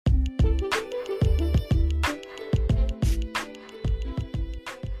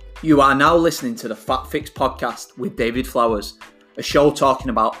You are now listening to the Fat Fix podcast with David Flowers, a show talking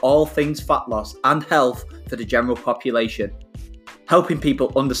about all things fat loss and health for the general population, helping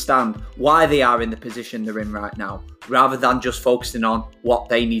people understand why they are in the position they're in right now, rather than just focusing on what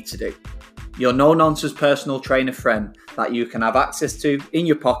they need to do. Your no-nonsense personal trainer friend that you can have access to in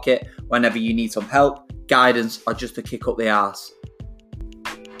your pocket whenever you need some help, guidance, or just to kick up the arse.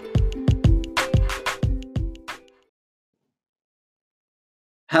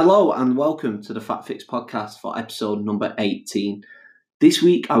 Hello and welcome to the Fat Fix podcast for episode number 18. This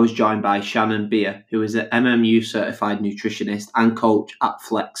week I was joined by Shannon Beer, who is an MMU certified nutritionist and coach at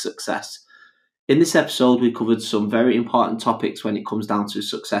Flex Success. In this episode we covered some very important topics when it comes down to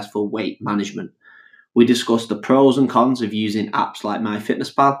successful weight management. We discussed the pros and cons of using apps like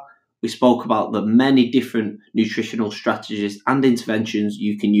MyFitnessPal. We spoke about the many different nutritional strategies and interventions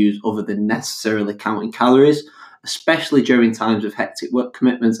you can use other than necessarily counting calories, especially during times of hectic work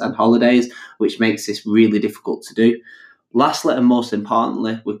commitments and holidays, which makes this really difficult to do. Lastly, and most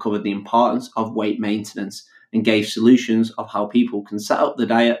importantly, we covered the importance of weight maintenance and gave solutions of how people can set up the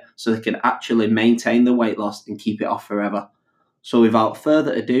diet so they can actually maintain the weight loss and keep it off forever. So without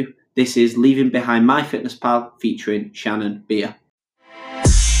further ado, this is Leaving Behind MyFitnessPal featuring Shannon Beer.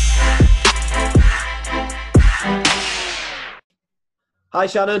 Hi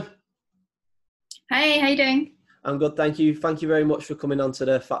Shannon. Hey, how you doing? I'm good, thank you. Thank you very much for coming on to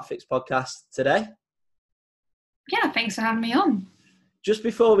the Fat Fix podcast today. Yeah, thanks for having me on. Just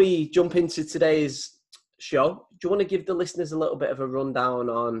before we jump into today's show, do you want to give the listeners a little bit of a rundown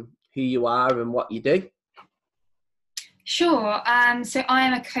on who you are and what you do? Sure. So I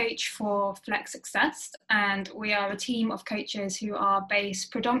am a coach for Flex Success, and we are a team of coaches who are based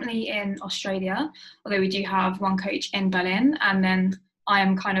predominantly in Australia, although we do have one coach in Berlin, and then I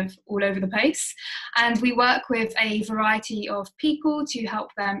am kind of all over the place. And we work with a variety of people to help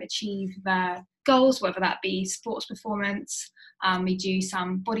them achieve their goals, whether that be sports performance. We do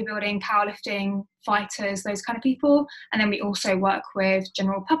some bodybuilding, powerlifting, fighters, those kind of people. And then we also work with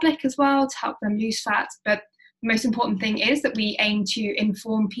general public as well to help them lose fat. But the most important thing is that we aim to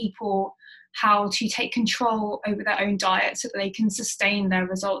inform people how to take control over their own diet so that they can sustain their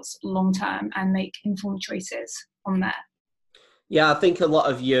results long term and make informed choices on there. Yeah, I think a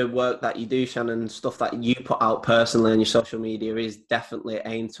lot of your work that you do, Shannon, stuff that you put out personally on your social media is definitely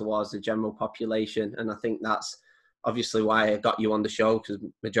aimed towards the general population. And I think that's obviously why I got you on the show, because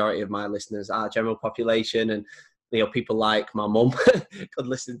majority of my listeners are general population, and people like my mum could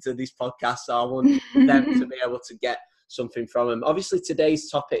listen to this podcast. So I want them to be able to get something from them. Obviously,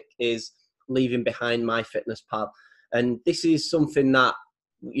 today's topic is leaving behind MyFitnessPal. And this is something that,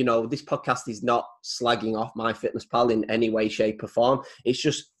 this podcast is not slagging off MyFitnessPal in any way, shape or form. It's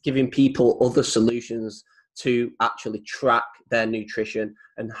just giving people other solutions to actually track their nutrition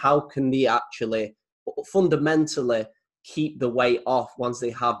and how can they actually fundamentally keep the weight off once they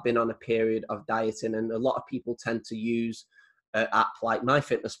have been on a period of dieting. And a lot of people tend to use an app like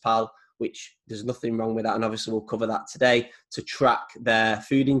MyFitnessPal, which there's nothing wrong with that. And obviously we'll cover that today, to track their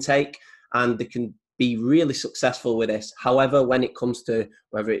food intake, and they can be really successful with this. However, when it comes to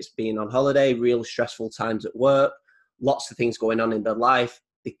whether it's being on holiday, real stressful times at work, lots of things going on in their life,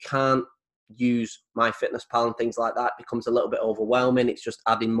 they can't use MyFitnessPal and things like that. It becomes a little bit overwhelming. It's just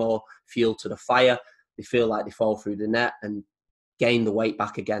adding more fuel to the fire. They feel like they fall through the net and gain the weight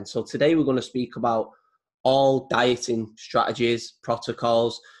back again. So today we're going to speak about all dieting strategies,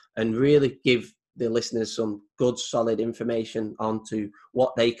 protocols, and really give the listeners some good solid information onto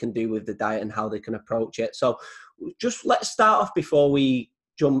what they can do with the diet and how they can approach it. So just let's start off before we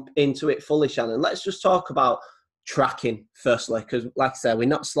jump into it fully, Shannon. Let's just talk about tracking firstly, because like I said, we're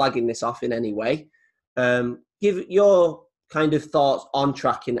not slagging this off in any way. Give your kind of thoughts on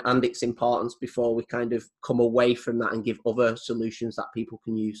tracking and its importance before we kind of come away from that and give other solutions that people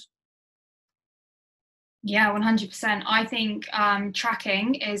can use. Yeah, 100%. I think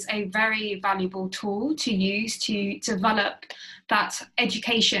tracking is a very valuable tool to use to develop that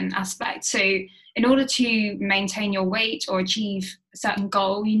education aspect. So in order to maintain your weight or achieve a certain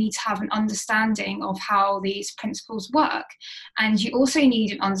goal, you need to have an understanding of how these principles work. And you also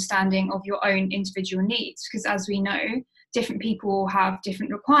need an understanding of your own individual needs, because as we know, different people have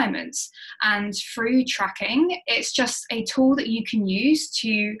different requirements. And through tracking, it's just a tool that you can use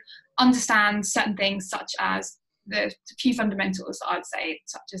to understand certain things, such as the few fundamentals, I'd say,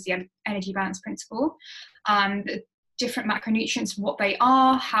 such as the energy balance principle, the different macronutrients, what they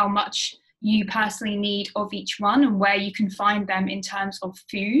are, how much you personally need of each one, and where you can find them in terms of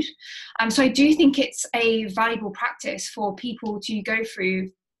food. So I do think it's a valuable practice for people to go through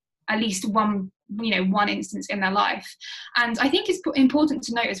at least one one instance in their life. And I think it's important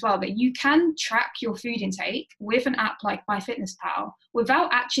to note as well that you can track your food intake with an app like MyFitnessPal without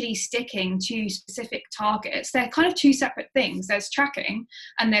actually sticking to specific targets. They're kind of two separate things. There's tracking,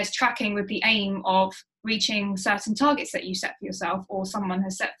 and there's tracking with the aim of reaching certain targets that you set for yourself or someone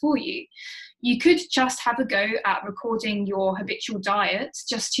has set for you. You could just have a go at recording your habitual diet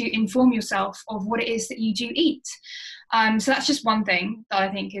just to inform yourself of what it is that you do eat. So that's just one thing that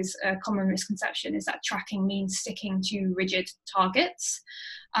I think is a common misconception, is that tracking means sticking to rigid targets.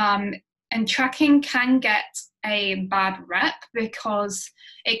 And tracking can get a bad rep because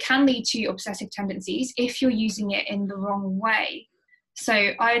it can lead to obsessive tendencies if you're using it in the wrong way. So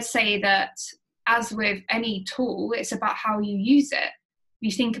I would say that, as with any tool, it's about how you use it.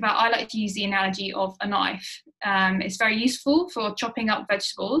 You think about, I like to use the analogy of a knife. It's very useful for chopping up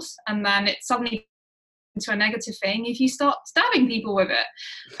vegetables, and then it suddenly into a negative thing if you start stabbing people with it.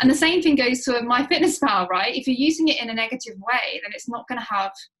 And the same thing goes to MyFitnessPal, right? If you're using it in a negative way, then it's not going to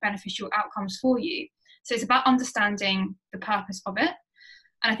have beneficial outcomes for you. So it's about understanding the purpose of it.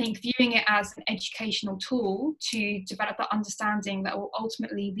 And I think viewing it as an educational tool to develop that understanding that will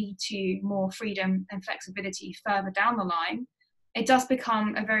ultimately lead to more freedom and flexibility further down the line, it does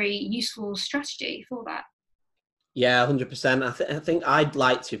become a very useful strategy for that. Yeah, 100%. I think I'd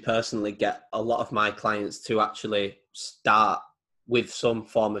like to personally get a lot of my clients to actually start with some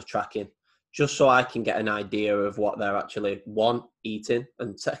form of tracking, just so I can get an idea of what they're actually, one, eating,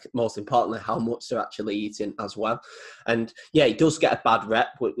 and most importantly, how much they're actually eating as well. And yeah, it does get a bad rep.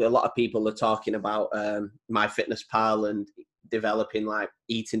 A lot of people are talking about MyFitnessPal and developing like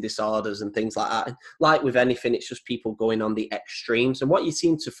eating disorders and things like that. And like with anything, it's just people going on the extremes. And what you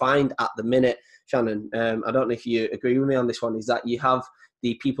seem to find at the minute, Shannon, I don't know if you agree with me on this one, is that you have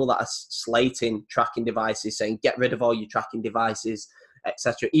the people that are slating tracking devices, saying get rid of all your tracking devices,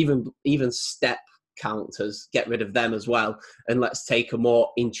 etc. Even step counters, get rid of them as well, and let's take a more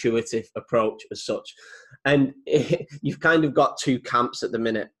intuitive approach as such. And you've kind of got two camps at the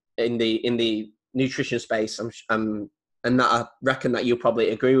minute in the nutrition space. And that I reckon that you'll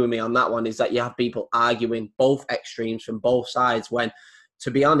probably agree with me on that one, is that you have people arguing both extremes from both sides, when, to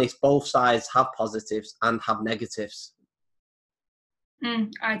be honest, both sides have positives and have negatives.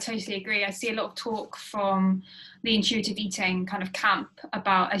 I totally agree. I see a lot of talk from the intuitive eating kind of camp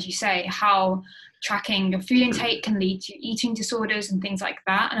about, as you say, how tracking your food intake can lead to eating disorders and things like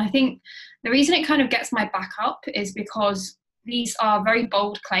that. And I think the reason it kind of gets my back up is because these are very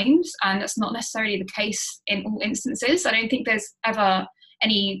bold claims, and that's not necessarily the case in all instances. I don't think there's ever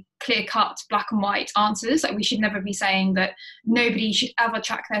any clear-cut black and white answers. Like, we should never be saying that nobody should ever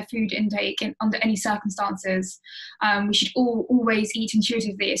track their food intake under any circumstances. We should always eat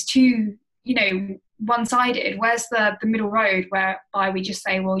intuitively. It's too, one-sided. Where's the middle road whereby we just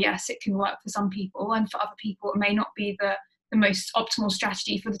say, well, yes, it can work for some people, and for other people it may not be the most optimal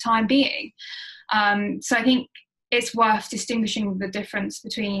strategy for the time being. So I think it's worth distinguishing the difference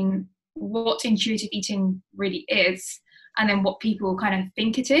between what intuitive eating really is and then what people kind of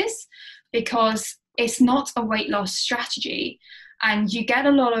think it is, because it's not a weight loss strategy. And you get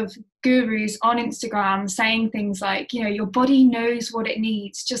a lot of gurus on Instagram saying things like, your body knows what it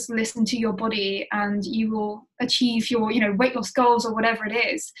needs, just listen to your body and you will achieve your, weight loss goals or whatever it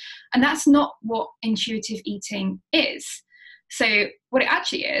is. And that's not what intuitive eating is. So what it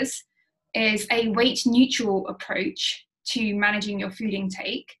actually is a weight neutral approach to managing your food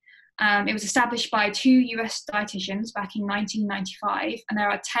intake. It was established by 2 US dietitians back in 1995, and there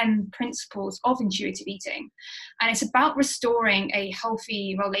are 10 principles of intuitive eating. And it's about restoring a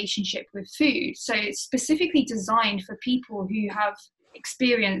healthy relationship with food. So it's specifically designed for people who have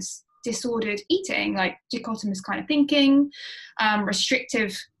experienced disordered eating, like dichotomous kind of thinking,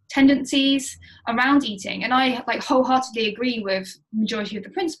 restrictive tendencies around eating. And I wholeheartedly agree with the majority of the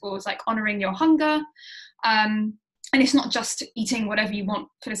principles, like honoring your hunger. And it's not just eating whatever you want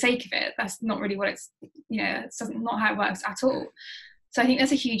for the sake of it. That's not really what it's, it's not how it works at all. So I think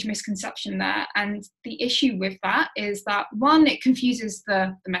there's a huge misconception there. And the issue with that is that, one, it confuses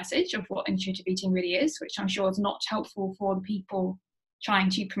the message of what intuitive eating really is, which I'm sure is not helpful for the people trying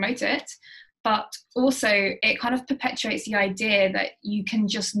to promote it. But also it kind of perpetuates the idea that you can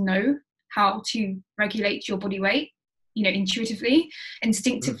just know how to regulate your body weight, intuitively,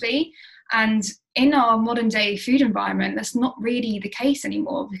 instinctively. And in our modern day food environment, that's not really the case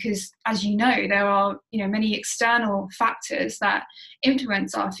anymore, because, as you know, there are, many external factors that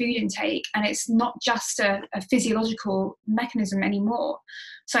influence our food intake, and it's not just a physiological mechanism anymore.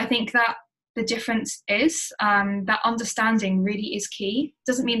 So I think that the difference is that understanding really is key.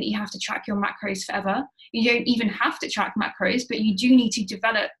 Doesn't mean that you have to track your macros forever. You don't even have to track macros, but you do need to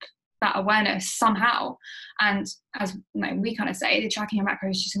develop that awareness somehow. And as we kind of say, the tracking your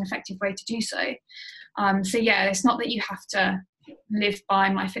macros is just an effective way to do so. So yeah, it's not that you have to live by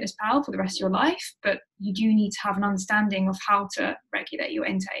MyFitnessPal for the rest of your life, but you do need to have an understanding of how to regulate your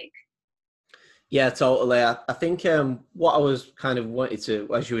intake. Yeah, totally. I think what I was kind of wanted to,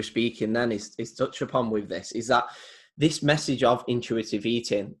 as you were speaking then, is touch upon with this, is that this message of intuitive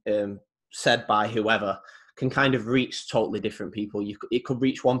eating, said by whoever, can kind of reach totally different people. It could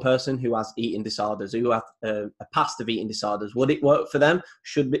reach one person who has eating disorders, who have a past of eating disorders. Would it work for them?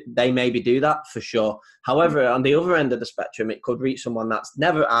 Should they maybe do that? For sure. However, on the other end of the spectrum, it could reach someone that's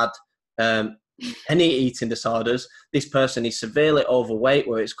never had any eating disorders. This person is severely overweight,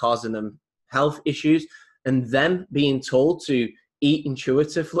 where it's causing them health issues, and them being told to eat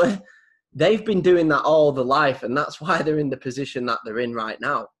intuitively. They've been doing that all their life, and that's why they're in the position that they're in right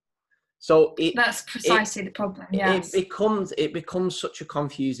now. So that's precisely the problem. Yes. It becomes such a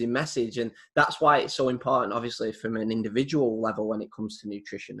confusing message, and that's why it's so important, obviously, from an individual level when it comes to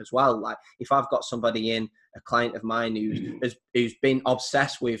nutrition as well. Like if I've got somebody in, a client of mine who's been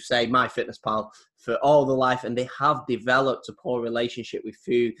obsessed with, say, MyFitnessPal for all their life, and they have developed a poor relationship with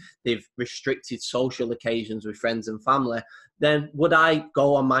food, they've restricted social occasions with friends and family, then would I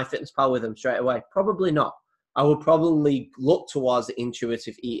go on MyFitnessPal with them straight away? Probably not. I would probably look towards the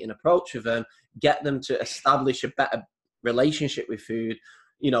intuitive eating approach with them, get them to establish a better relationship with food,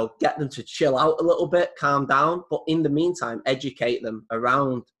 get them to chill out a little bit, calm down. But in the meantime, educate them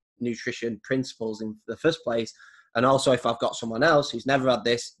around nutrition principles in the first place. And also, if I've got someone else who's never had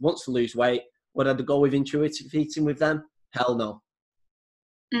this, wants to lose weight, would I go with intuitive eating with them? Hell no.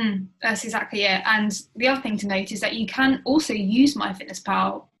 That's exactly it. And the other thing to note is that you can also use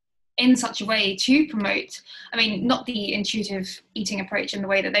MyFitnessPal in such a way to promote, not the intuitive eating approach in the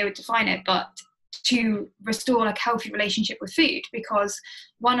way that they would define it, but to restore a healthy relationship with food, because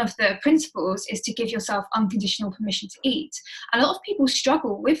one of the principles is to give yourself unconditional permission to eat. And a lot of people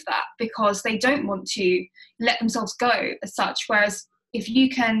struggle with that because they don't want to let themselves go as such, whereas if you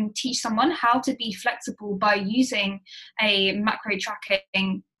can teach someone how to be flexible by using a macro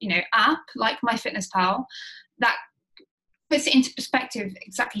tracking, app like MyFitnessPal, that puts it into perspective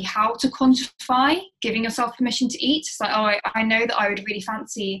exactly how to quantify giving yourself permission to eat. It's like, I know that I would really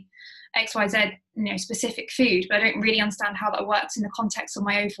fancy XYZ, specific food, but I don't really understand how that works in the context of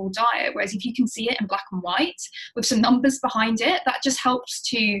my overall diet. Whereas if you can see it in black and white with some numbers behind it, that just helps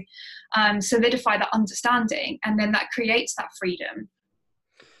to solidify that understanding, and then that creates that freedom.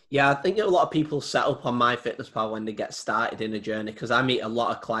 Yeah, I think a lot of people set up on MyFitnessPal when they get started in a journey, because I meet a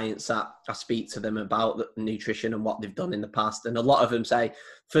lot of clients that I speak to them about the nutrition and what they've done in the past. And a lot of them say,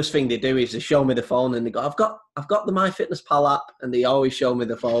 first thing they do is they show me the phone and they go, I've got the MyFitnessPal app, and they always show me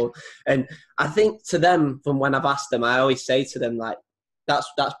the phone. And I think to them, from when I've asked them, I always say to them, like,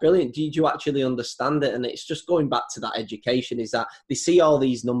 that's brilliant. Do you actually understand it? And it's just going back to that education, is that they see all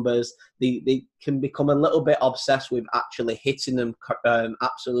these numbers, they can become a little bit obsessed with actually hitting them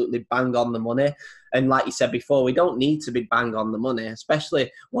absolutely bang on the money. And like you said before, we don't need to be bang on the money,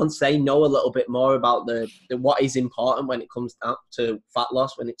 especially once they know a little bit more about the what is important when it comes down to fat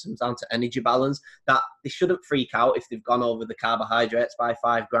loss, when it comes down to energy balance, that they shouldn't freak out if they've gone over the carbohydrates by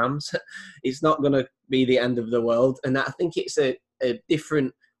 5 grams. It's not going to be the end of the world. And I think it's a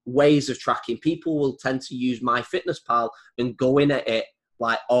different ways of tracking. People will tend to use MyFitnessPal and go in at it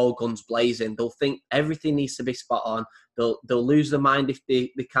like all guns blazing. They'll think everything needs to be spot on. They'll lose their mind if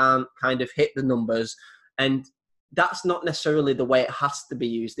they can't kind of hit the numbers. And that's not necessarily the way it has to be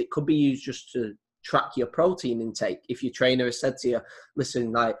used. It could be used just to track your protein intake. If your trainer has said to you,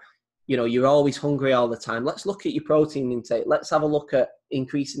 listen, like, you're always hungry all the time, let's look at your protein intake. Let's have a look at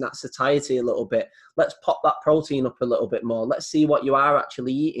increasing that satiety a little bit. Let's pop that protein up a little bit more. Let's see what you are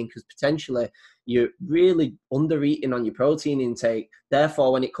actually eating, because potentially you're really under eating on your protein intake.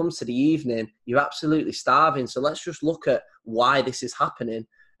 Therefore, when it comes to the evening, you're absolutely starving. So let's just look at why this is happening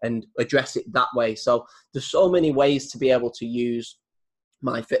and address it that way. So there's so many ways to be able to use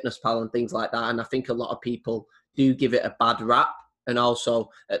MyFitnessPal and things like that. And I think a lot of people do give it a bad rap, and also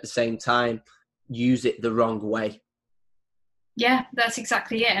at the same time use it the wrong way. Yeah, that's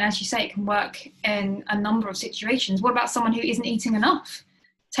exactly it. And as you say, it can work in a number of situations. What about someone who isn't eating enough?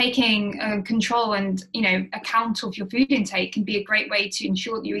 Taking control and account of your food intake can be a great way to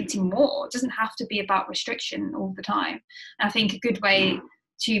ensure that you're eating more. It doesn't have to be about restriction all the time. And I think a good way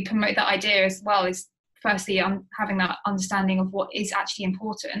to promote that idea as well is, firstly, having that understanding of what is actually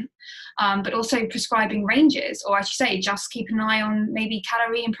important, but also prescribing ranges, or as you say, just keep an eye on maybe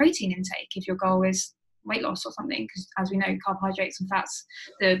calorie and protein intake if your goal is weight loss or something, because as we know, carbohydrates and fats,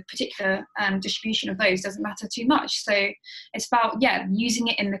 the particular distribution of those doesn't matter too much. So it's about using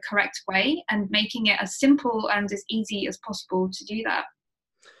it in the correct way and making it as simple and as easy as possible to do that.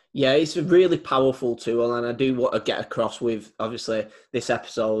 Yeah, it's a really powerful tool, and I do want to get across with, obviously, this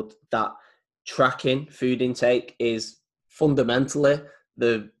episode that tracking food intake is fundamentally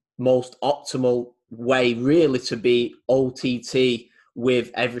the most optimal way, really, to be OTT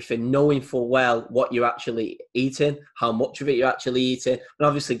with everything, knowing full well what you're actually eating, how much of it you're actually eating, and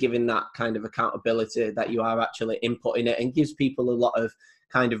obviously giving that kind of accountability that you are actually inputting it, and gives people a lot of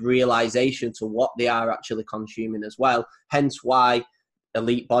kind of realization to what they are actually consuming as well. Hence why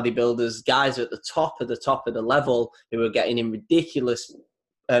elite bodybuilders, guys at the top of the level who are getting in ridiculous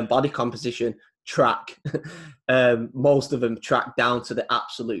body composition, track. Most of them track down to the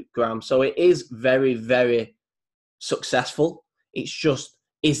absolute gram. So it is very, very successful. It's just,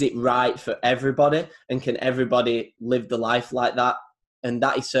 is it right for everybody? And can everybody live the life like that? And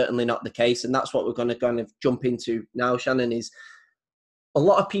that is certainly not the case. And that's what we're going to kind of jump into now, Shannon, is a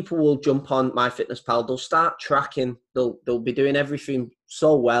lot of people will jump on MyFitnessPal. They'll start tracking. They'll be doing everything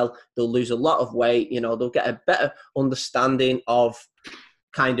so well. They'll lose a lot of weight. They'll get a better understanding of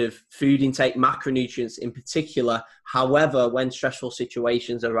kind of food intake, macronutrients in particular. However, when stressful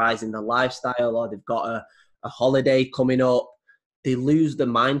situations arise in their lifestyle, or they've got a holiday coming up, they lose their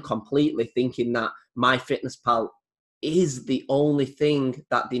mind completely, thinking that MyFitnessPal is the only thing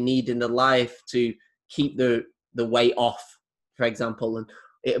that they need in their life to keep the weight off, for example. And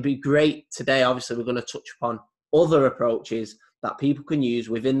it'll be great today. Obviously, we're going to touch upon other approaches that people can use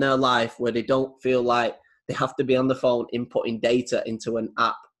within their life where they don't feel like they have to be on the phone inputting data into an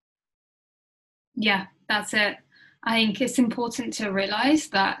app. Yeah, that's it. I think it's important to realize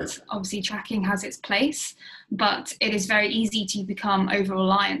that obviously tracking has its place, but it is very easy to become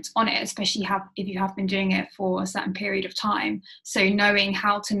over-reliant on it, especially if you have been doing it for a certain period of time. So knowing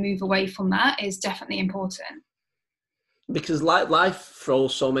how to move away from that is definitely important. Because life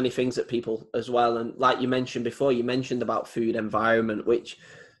throws so many things at people as well. And like you mentioned before, you mentioned about food environment, which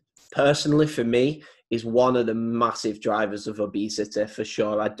personally for me is one of the massive drivers of obesity for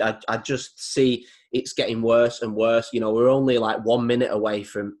sure. I just see it's getting worse and worse. We're only like 1 minute away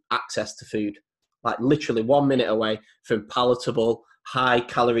from access to food, like literally 1 minute away from palatable, high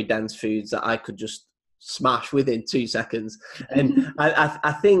calorie dense foods that I could just smash within 2 seconds. And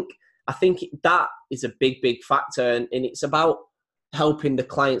I think that is a big, big factor. And it's about helping the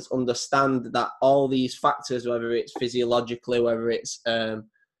clients understand that all these factors, whether it's physiologically, whether it's,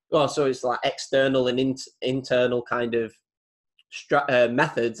 so it's like external and internal kind of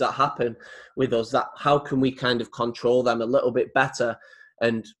methods that happen with us, that how can we kind of control them a little bit better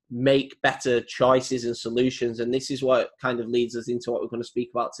and make better choices and solutions. And this is what kind of leads us into what we're going to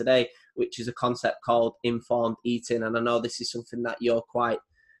speak about today, which is a concept called informed eating. And I know this is something that you're quite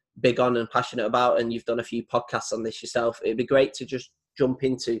big on and passionate about, and you've done a few podcasts on this yourself. It'd be great to just jump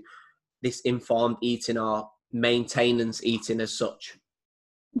into this informed eating, or maintenance eating as such.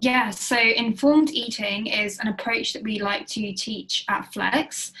 Yeah, so informed eating is an approach that we like to teach at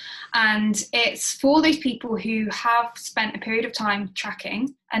Flex, and it's for those people who have spent a period of time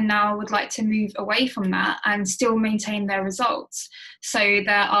tracking and now would like to move away from that and still maintain their results. So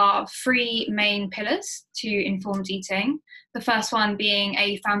there are 3 main pillars to informed eating. The first one being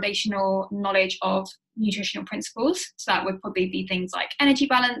a foundational knowledge of nutritional principles. So that would probably be things like energy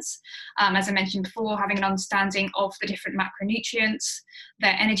balance. As I mentioned before, having an understanding of the different macronutrients,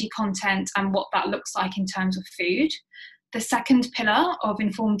 their energy content, and what that looks like in terms of food. The second pillar of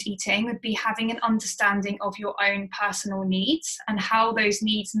informed eating would be having an understanding of your own personal needs and how those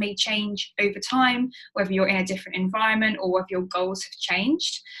needs may change over time, whether you're in a different environment or whether your goals have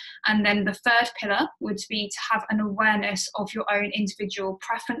changed. And then the third pillar would be to have an awareness of your own individual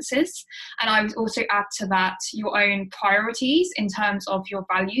preferences. And I would also add to that your own priorities in terms of your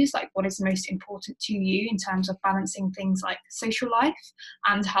values, like what is most important to you in terms of balancing things like social life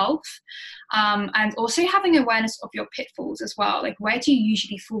and health. And also having awareness of your pitfalls as well. Like, where do you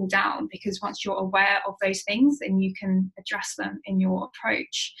usually fall down? Because once you're aware of those things, then you can address them in your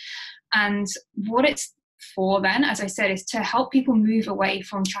approach. And what it's for then, as I said, is to help people move away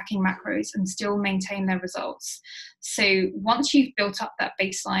from tracking macros and still maintain their results. So once you've built up that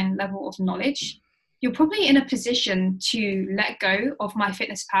baseline level of knowledge, you're probably in a position to let go of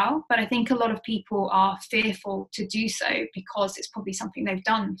MyFitnessPal, but I think a lot of people are fearful to do so because it's probably something they've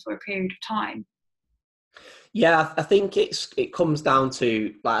done for a period of time. Yeah, I think it comes down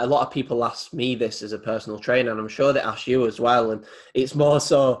to, like, a lot of people ask me this as a personal trainer, and I'm sure they ask you as well. And it's more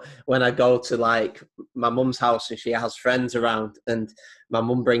so when I go to like my mum's house and she has friends around, and my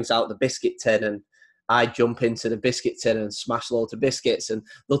mum brings out the biscuit tin, and I jump into the biscuit tin and smash loads of biscuits, and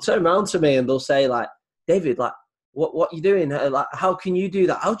they'll turn around to me and they'll say like, David, like, what you doing? Like, how can you do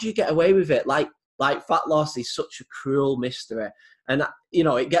that? How do you get away with it? Like fat loss is such a cruel mystery. And, you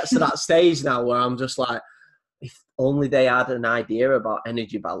know, it gets to that stage now where I'm just like, if only they had an idea about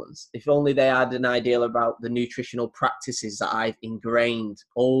energy balance, if only they had an idea about the nutritional practices that I've ingrained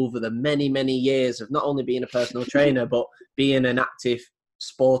over the many, many years of not only being a personal trainer, but being an active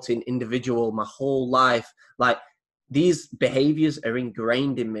sporting individual my whole life. Like, these behaviors are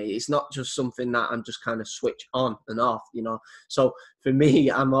ingrained in me. It's not just something that I'm just kind of switch on and off, you know? So for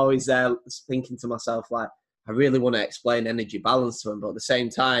me, I'm always there thinking to myself, like, I really want to explain energy balance to them, but at the same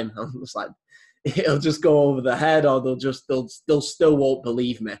time, I'm just like, it'll just go over the head, or they'll still won't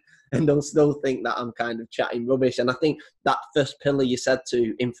believe me, and they'll still think that I'm kind of chatting rubbish. And I think that first pillar you said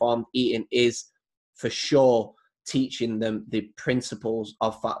to informed eating is for sure teaching them the principles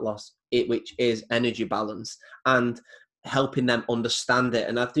of fat loss, which is energy balance, and helping them understand it.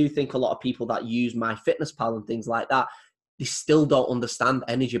 And I do think a lot of people that use MyFitnessPal and things like that, they still don't understand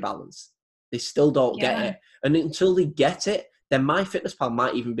energy balance. They still don't get it. And until they get it, then MyFitnessPal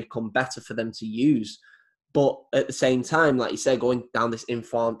might even become better for them to use. But at the same time, like you said, going down this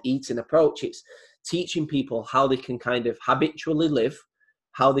informed eating approach, it's teaching people how they can kind of habitually live,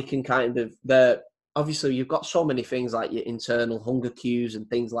 how they can kind of, obviously you've got so many things like your internal hunger cues and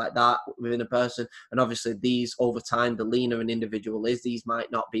things like that within a person. And obviously these, over time, the leaner an individual is, these might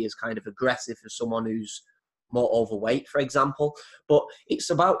not be as kind of aggressive as someone who's more overweight, for example. But it's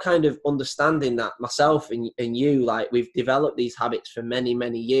about kind of understanding that myself and you, like, we've developed these habits for many,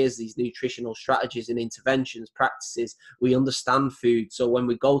 many years, these nutritional strategies and interventions, practices. We understand food. So when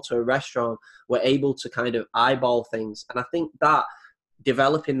we go to a restaurant, we're able to kind of eyeball things. And I think that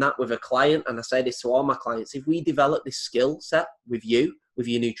developing that with a client, and I say this to all my clients, if we develop this skill set with you, with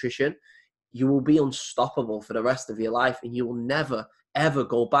your nutrition, you will be unstoppable for the rest of your life, and you will never, ever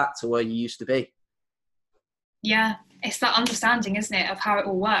go back to where you used to be. Yeah, it's that understanding, isn't it, of how it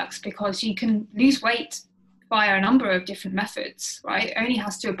all works, because you can lose weight via a number of different methods, right? It only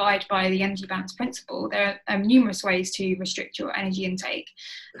has to abide by the energy balance principle. There are numerous ways to restrict your energy intake.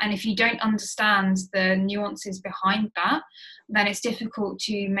 And if you don't understand the nuances behind that, then it's difficult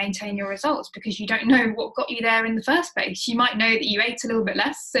to maintain your results, because you don't know what got you there in the first place. You might know that you ate a little bit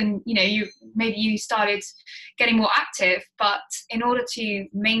less, and maybe you started getting more active, but in order to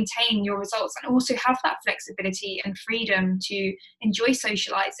maintain your results and also have that flexibility and freedom to enjoy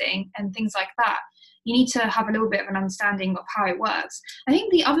socializing and things like that, you need to have a little bit of an understanding of how it works. I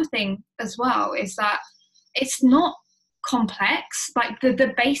think the other thing as well is that it's not complex, like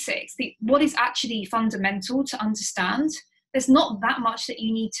the basics, what is actually fundamental to understand. There's not that much that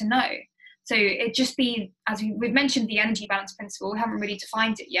you need to know. So it just be, as we've mentioned, the energy balance principle, we haven't really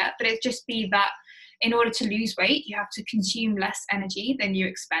defined it yet, but it just be that in order to lose weight, you have to consume less energy than you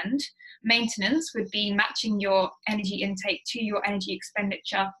expend. Maintenance would be matching your energy intake to your energy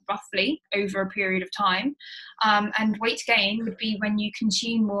expenditure roughly over a period of time. And weight gain would be when you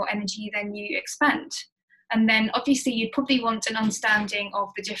consume more energy than you expend. And then obviously you'd probably want an understanding of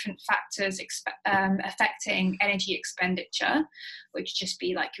the different factors affecting energy expenditure, which just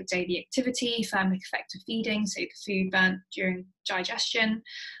be like your daily activity, thermic effect of feeding, so the food burnt during digestion,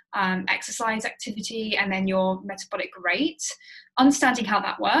 exercise activity, and then your metabolic rate. Understanding how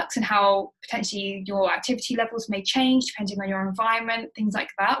that works and how potentially your activity levels may change depending on your environment, things like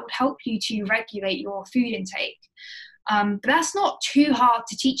that, would help you to regulate your food intake. But that's not too hard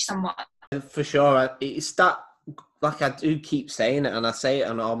to teach someone. For sure. It's that, like I do keep saying it, and I say it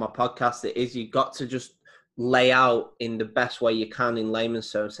on all my podcasts, it is, you got to just lay out in the best way you can in layman's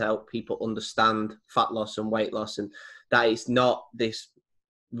terms to help people understand fat loss and weight loss, and that it's not this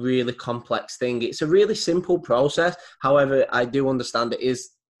really complex thing. It's a really simple process. However, I do understand it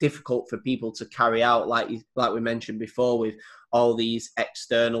is difficult for people to carry out, like we mentioned before, with all these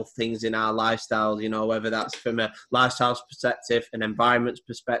external things in our lifestyles, whether that's from a lifestyle perspective, an environment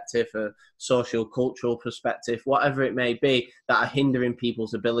perspective, a social, cultural perspective, whatever it may be, that are hindering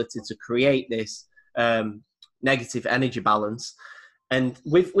people's ability to create this negative energy balance. And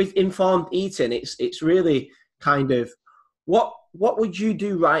with informed eating, it's really kind of, what would you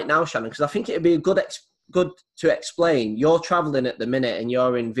do right now, Shannon? Because I think it'd be good to explain. You're traveling at the minute and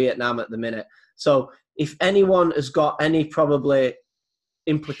you're in Vietnam at the minute. So if anyone has got any probably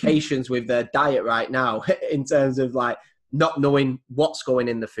implications with their diet right now in terms of like not knowing what's going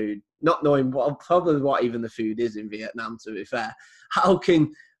in the food, not knowing what even the food is in Vietnam, to be fair, how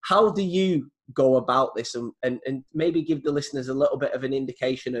do you go about this and maybe give the listeners a little bit of an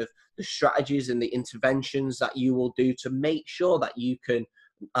indication of the strategies and the interventions that you will do to make sure that you can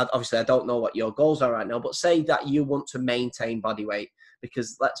obviously I don't know what your goals are right now, but say that you want to maintain body weight,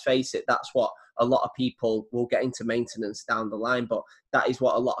 because let's face it, that's what a lot of people will get into maintenance down the line. But that is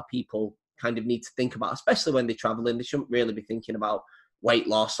what a lot of people kind of need to think about, especially when they're traveling. They shouldn't really be thinking about weight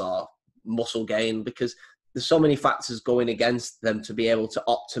loss or muscle gain, because there's so many factors going against them to be able to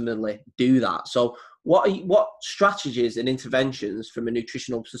optimally do that. So what strategies and interventions from a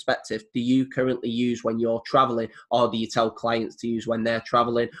nutritional perspective do you currently use when you're traveling, or do you tell clients to use when they're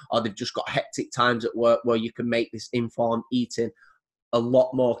traveling, or they've just got hectic times at work where you can make this informed eating a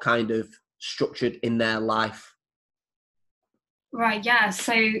lot more kind of structured in their life? Right, yeah.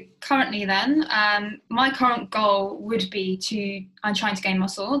 So currently then, my current goal would be I'm trying to gain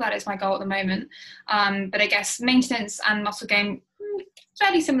muscle. That is my goal at the moment. But I guess maintenance and muscle gain,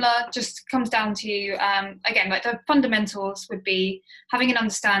 fairly similar, just comes down to, again, like the fundamentals would be having an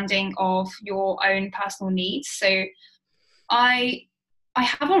understanding of your own personal needs. So I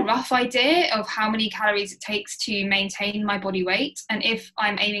have a rough idea of how many calories it takes to maintain my body weight. And if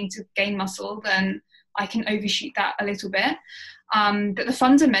I'm aiming to gain muscle, then I can overshoot that a little bit. But the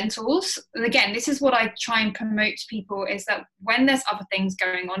fundamentals, again, this is what I try and promote to people, is that when there's other things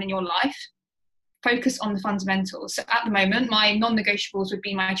going on in your life, focus on the fundamentals. So at the moment, my non-negotiables would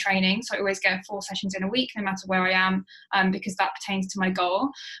be my training. So I always get 4 sessions in a week, no matter where I am, because that pertains to my goal.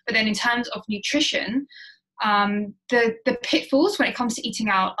 But then in terms of nutrition, the pitfalls when it comes to eating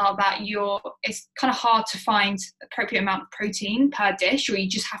out are that it's kind of hard to find appropriate amount of protein per dish, or you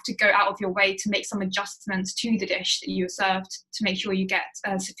just have to go out of your way to make some adjustments to the dish that you are served to make sure you get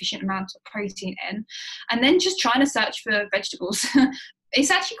a sufficient amount of protein in. And then just trying to search for vegetables.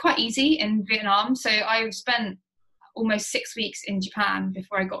 It's actually quite easy in Vietnam. So I spent almost 6 weeks in Japan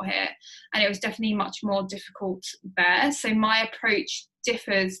before I got here, and it was definitely much more difficult there. So my approach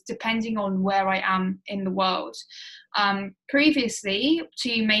differs depending on where I am in the world. Previously,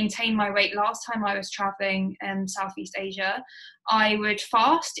 to maintain my weight, last time I was traveling in Southeast Asia, I would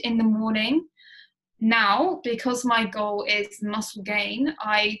fast in the morning. Now, because my goal is muscle gain,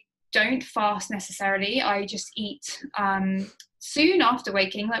 I don't fast necessarily. I just eat soon after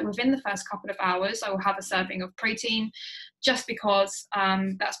waking, like within the first couple of hours, I will have a serving of protein, just because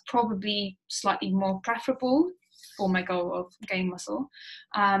that's probably slightly more preferable for my goal of gaining muscle.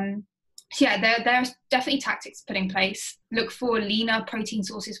 So yeah, there's definitely tactics put in place. Look for leaner protein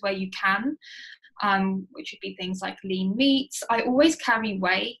sources where you can, which would be things like lean meats. I always carry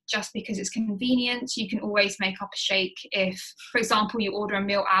whey just because it's convenient. You can always make up a shake if, for example, you order a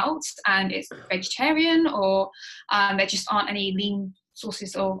meal out and it's vegetarian, or there just aren't any lean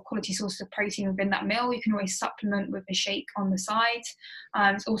sources or quality sources of protein within that meal. You can always supplement with a shake on the side.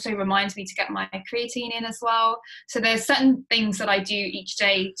 It also reminds me to get my creatine in as well. So there's certain things that I do each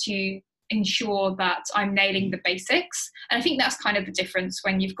day to ensure that I'm nailing the basics. And I think that's kind of the difference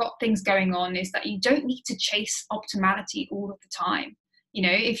when you've got things going on, is that you don't need to chase optimality all of the time. You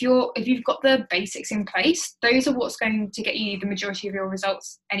know, if you've got the basics in place, those are what's going to get you the majority of your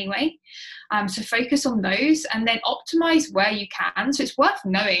results anyway. So focus on those and then optimize where you can. So it's worth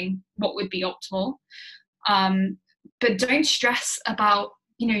knowing what would be optimal, but don't stress about,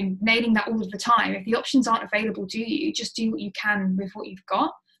 you know, nailing that all of the time. If the options aren't available to you, just do what you can with what you've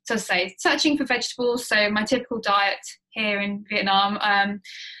got. So as I say, searching for vegetables. So my typical diet here in Vietnam,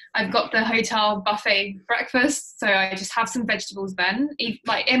 I've got the hotel buffet breakfast, so I just have some vegetables then.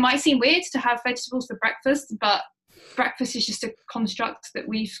 Like, it might seem weird to have vegetables for breakfast, but breakfast is just a construct that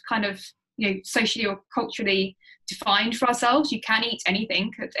we've kind of, you know, socially or culturally defined for ourselves. You can eat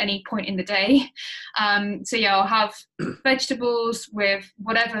anything at any point in the day. So yeah, I'll have vegetables with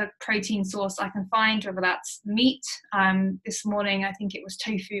whatever protein source I can find, whether that's meat. This morning, I think it was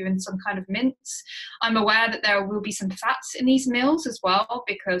tofu and some kind of mince. I'm aware that there will be some fats in these meals as well,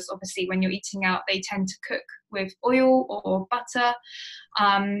 because obviously when you're eating out, they tend to cook with oil or butter.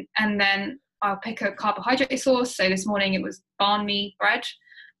 And then I'll pick a carbohydrate source. So this morning it was banh mi bread,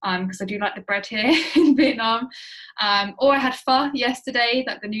 because I do like the bread here in Vietnam. Or I had pho yesterday,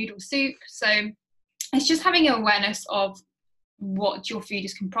 like the noodle soup. So it's just having an awareness of what your food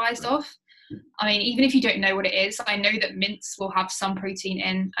is comprised of. I mean, even if you don't know what it is, I know that mince will have some protein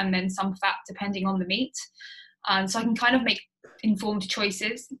in and then some fat depending on the meat. So I can kind of make informed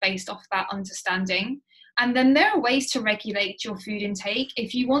choices based off that understanding. And then there are ways to regulate your food intake.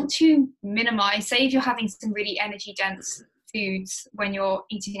 If you want to minimize, say if you're having some really energy dense foods when you're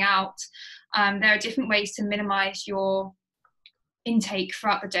eating out, there are different ways to minimize your intake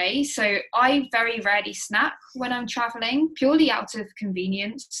throughout the day. So I very rarely snack when I'm traveling, purely out of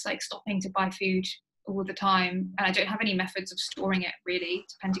convenience, like stopping to buy food all the time, and I don't have any methods of storing it really,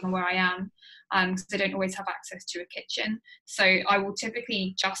 depending on where I am, because I don't always have access to a kitchen. So I will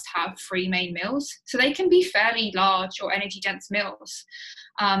typically just have 3 main meals. So they can be fairly large or energy dense meals.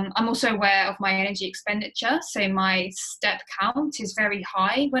 I'm also aware of my energy expenditure. So my step count is very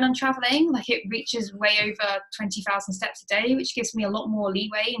high when I'm traveling. Like it reaches way over 20,000 steps a day, which gives me a lot more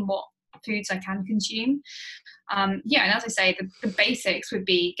leeway in what foods I can consume. And as I say, the basics would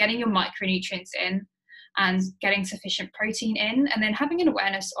be getting your micronutrients in and getting sufficient protein in, and then having an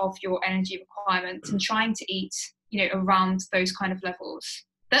awareness of your energy requirements and trying to eat, around those kind of levels.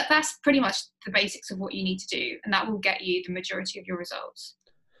 That's pretty much the basics of what you need to do, and that will get you the majority of your results.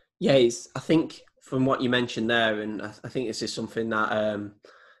 Yeah, I think from what you mentioned there, and I think this is something that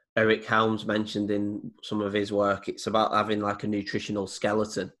Eric Helms mentioned in some of his work, it's about having like a nutritional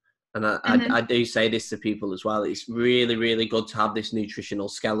skeleton. And I do say this to people as well. It's really, really good to have this nutritional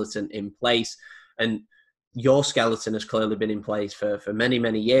skeleton in place. And your skeleton has clearly been in place for many,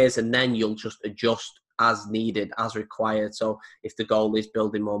 many years. And then you'll just adjust as needed, as required. So if the goal is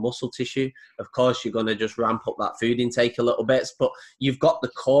building more muscle tissue, of course, you're going to just ramp up that food intake a little bit. But you've got the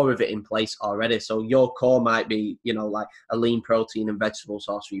core of it in place already. So your core might be, like a lean protein and vegetable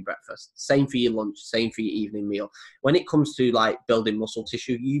source for your breakfast. Same for your lunch, same for your evening meal. When it comes to like building muscle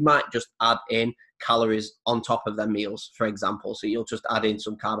tissue, you might just add in calories on top of their meals, for example. So you'll just add in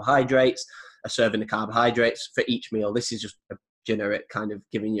some carbohydrates, a serving of carbohydrates for each meal. This is just a generic kind of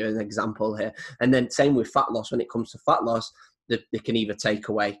giving you an example here. And then same with fat loss. When it comes to fat loss, they can either take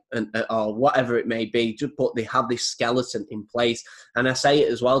away or whatever it may be, but they have this skeleton in place. And I say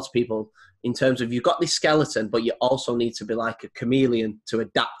it as well to people in terms of, you've got this skeleton, but you also need to be like a chameleon to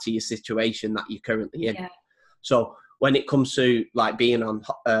adapt to your situation that you're currently in. So when it comes to like being on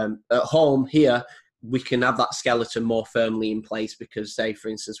at home here, we can have that skeleton more firmly in place because, say, for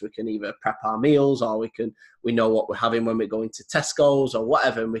instance, we can either prep our meals, or we know what we're having when we're going to Tesco's or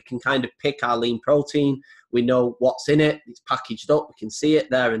whatever, and we can kind of pick our lean protein. We know what's in it. It's packaged up. We can see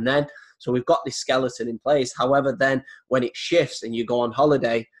it there and then. So we've got this skeleton in place. However, then when it shifts and you go on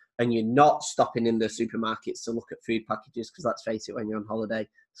holiday and you're not stopping in the supermarkets to look at food packages, because let's face it, when you're on holiday,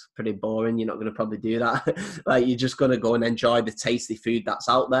 it's pretty boring. You're not going to probably do that. Like, you're just going to go and enjoy the tasty food that's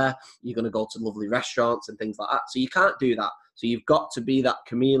out there. You're going to go to lovely restaurants and things like that. So you can't do that. So you've got to be that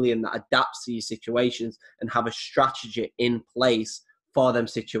chameleon that adapts to your situations and have a strategy in place for them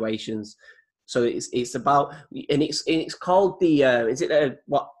situations. So it's about, and it's called the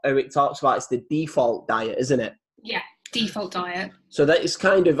what Eric talks about? It's the default diet, isn't it? Yeah. Default diet. So that is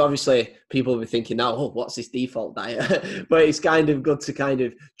kind of, obviously people will be thinking now, oh, what's this default diet? But it's kind of good to kind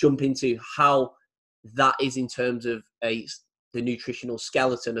of jump into how that is in terms of the nutritional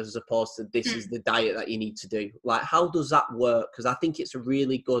skeleton, as opposed to this is the diet that you need to do. Like, how does that work? Because I think it's a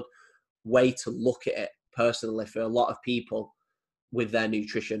really good way to look at it personally for a lot of people with their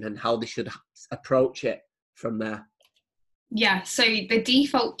nutrition and how they should approach it from there. Yeah, so the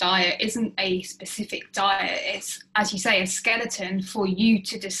default diet isn't a specific diet. It's, as you say, a skeleton for you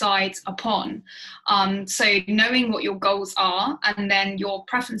to decide upon. So knowing what your goals are and then your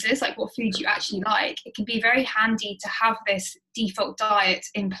preferences, like what foods you actually like, it can be very handy to have this default diet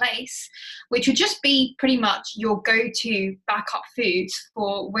in place, which would just be pretty much your go-to backup foods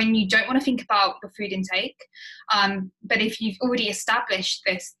for when you don't want to think about your food intake. But if you've already established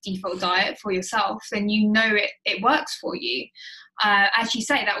this default diet for yourself, then you know it works for you. As you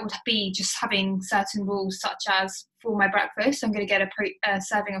say, that would be just having certain rules, such as for my breakfast, I'm going to get a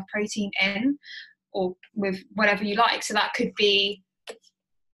serving of protein in, or with whatever you like. So that could be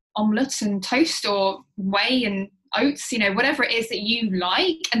omelets and toast, or whey and oats, whatever it is that you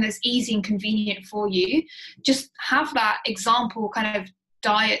like and that's easy and convenient for you. Just have that example kind of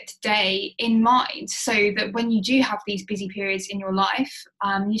diet day in mind, so that when you do have these busy periods in your life,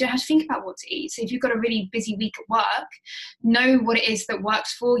 you don't have to think about what to eat. So if you've got a really busy week at work, know what it is that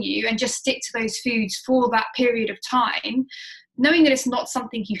works for you and just stick to those foods for that period of time, knowing that it's not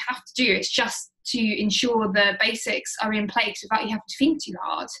something you have to do. It's just to ensure the basics are in place without you having to think too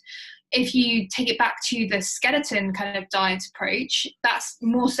hard. If you take it back to the skeleton kind of diet approach, that's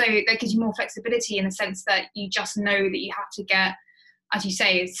more so, that gives you more flexibility in the sense that you just know that you have to get, as you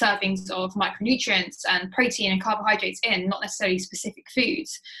say, servings of micronutrients and protein and carbohydrates in, not necessarily specific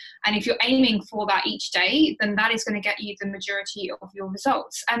foods. And if you're aiming for that each day, then that is going to get you the majority of your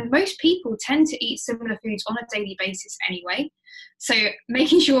results. And most people tend to eat similar foods on a daily basis anyway. So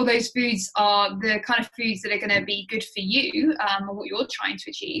making sure those foods are the kind of foods that are going to be good for you, or what you're trying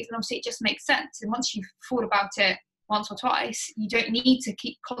to achieve. And obviously it just makes sense. And once you've thought about it once or twice. You don't need to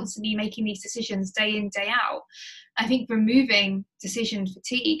keep constantly making these decisions day in, day out. I think removing decision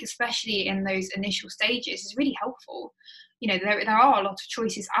fatigue, especially in those initial stages, is really helpful. There are a lot of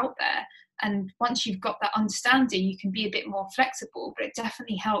choices out there. And once you've got that understanding, you can be a bit more flexible, but it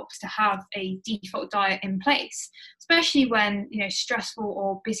definitely helps to have a default diet in place, especially when, stressful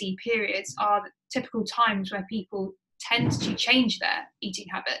or busy periods are the typical times where people tend to change their eating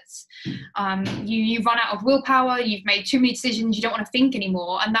habits. You run out of willpower, you've made too many decisions, you don't want to think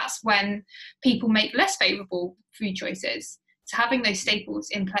anymore. And that's when people make less favorable food choices. So having those staples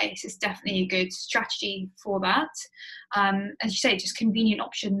in place is definitely a good strategy for that. As you say, just convenient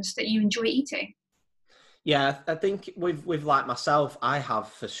options that you enjoy eating. Yeah, I think with like myself, I have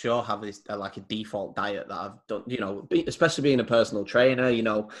for sure have this like a default diet that I've done, especially being a personal trainer,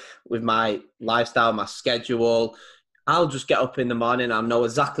 with my lifestyle, my schedule. I'll just get up in the morning. I know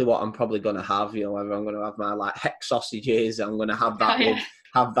exactly what I'm probably going to have. Whether I'm going to have my like heck sausages, I'm going to have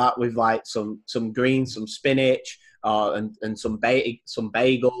that with like some greens, some spinach, and some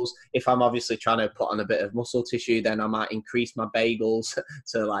bagels. If I'm obviously trying to put on a bit of muscle tissue, then I might increase my bagels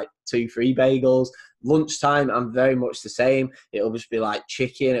to like 2-3 bagels. Lunchtime, I'm very much the same. It'll just be like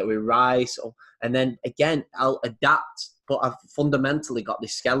chicken, it'll be rice, and then again, I'll adapt. But I've fundamentally got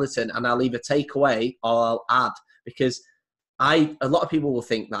this skeleton, and I'll either take away or I'll add. Because a lot of people will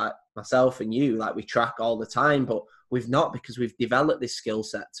think that myself and you, like we track all the time, but we've not, because we've developed this skill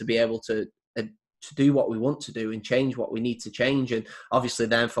set to be able to do what we want to do and change what we need to change. And obviously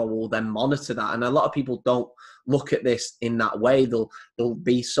therefore we'll then monitor that. And a lot of people don't look at this in that way. They'll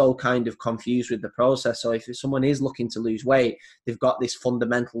be so kind of confused with the process. So if someone is looking to lose weight, they've got this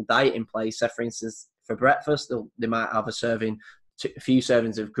fundamental diet in place. So for instance, for breakfast, they might have a few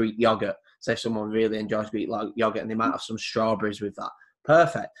servings of Greek yogurt. So if someone really enjoys Greek yogurt, and they might have some strawberries with that.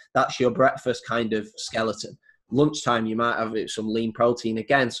 Perfect. That's your breakfast kind of skeleton. Lunchtime, you might have some lean protein,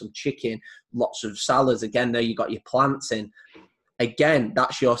 again, some chicken, lots of salads. Again, there you got your plants in. Again,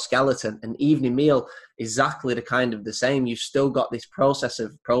 that's your skeleton. An evening meal, exactly the same. You've still got this process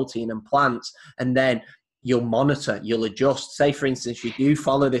of protein and plants, and then you'll monitor, you'll adjust. Say, for instance, you do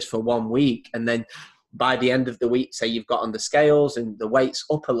follow this for 1 week, and then by the end of the week, say you've got on the scales and the weight's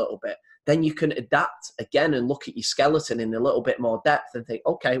up a little bit, then you can adapt again and look at your skeleton in a little bit more depth and think,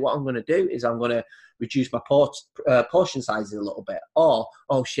 okay, what I'm going to do is I'm going to reduce my portion sizes a little bit. Or,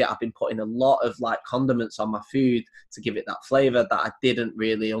 oh shit, I've been putting a lot of like condiments on my food to give it that flavor that I didn't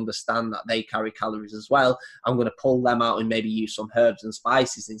really understand that they carry calories as well. I'm going to pull them out and maybe use some herbs and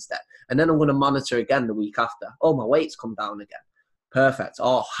spices instead. And then I'm going to monitor again the week after. Oh, my weight's come down again. Perfect.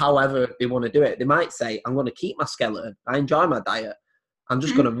 Or however they want to do it. They might say, I'm going to keep my skeleton. I enjoy my diet. I'm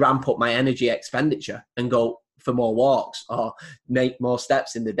just going to ramp up my energy expenditure and go for more walks or make more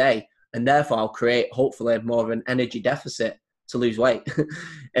steps in the day. And therefore, I'll create, hopefully, more of an energy deficit to lose weight.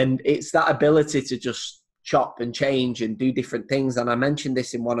 And it's that ability to just chop and change and do different things. And I mentioned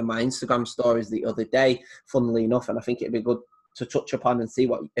this in one of my Instagram stories the other day, funnily enough, and I think it'd be good to touch upon and see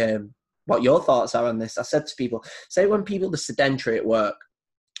what your thoughts are on this. I said to people, say when people are sedentary at work,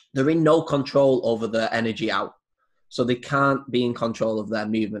 they're in no control over their energy out. So they can't be in control of their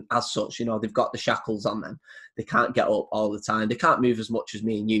movement as such. They've got the shackles on them. They can't get up all the time. They can't move as much as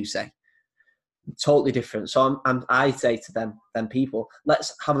me and you say. Totally different. So I say to them people,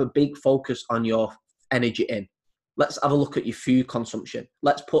 let's have a big focus on your energy in. Let's have a look at your food consumption.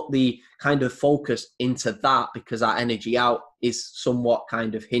 Let's put the kind of focus into that, because our energy out is somewhat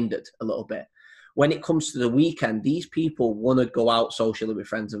kind of hindered a little bit. When it comes to the weekend, these people want to go out socially with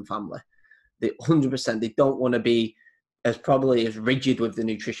friends and family. They 100%, they don't want to be as rigid with the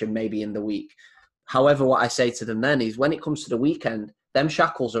nutrition maybe in the week. However, what I say to them then is when it comes to the weekend, them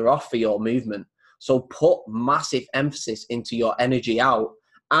shackles are off for your movement. So put massive emphasis into your energy out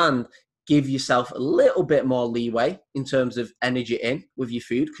and give yourself a little bit more leeway in terms of energy in with your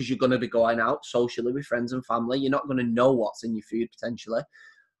food, because you're going to be going out socially with friends and family. You're not going to know what's in your food potentially.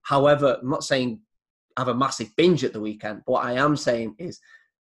 However, I'm not saying have a massive binge at the weekend. But what I am saying is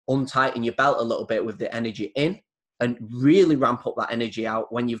untighten your belt a little bit with the energy in and really ramp up that energy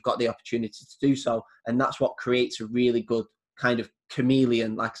out when you've got the opportunity to do so. And that's what creates a really good kind of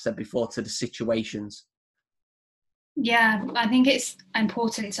chameleon, like I said before, to the situations. Yeah, I think it's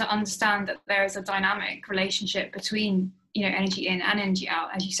important to understand that there is a dynamic relationship between, energy in and energy out,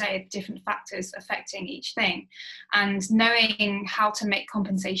 as you say, different factors affecting each thing, and knowing how to make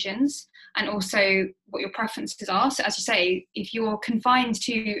compensations and also what your preferences are. So as you say, if you're confined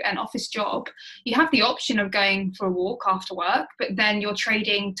to an office job, you have the option of going for a walk after work, but then you're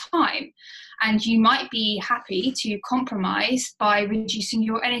trading time. And you might be happy to compromise by reducing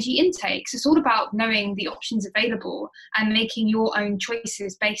your energy intake. So it's all about knowing the options available and making your own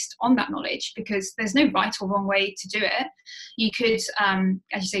choices based on that knowledge, because there's no right or wrong way to do it. You could,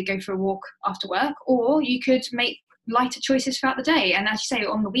 as you say, go for a walk after work, or you could make lighter choices throughout the day. And as you say,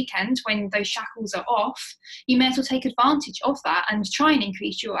 on the weekend, when those shackles are off, you may as well take advantage of that and try and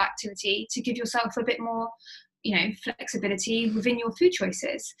increase your activity to give yourself a bit more, flexibility within your food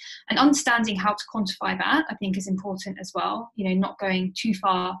choices. And understanding how to quantify that, I think, is important as well. Not going too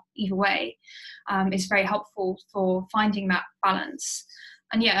far either way is very helpful for finding that balance.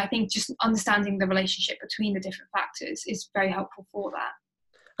 And I think just understanding the relationship between the different factors is very helpful for that.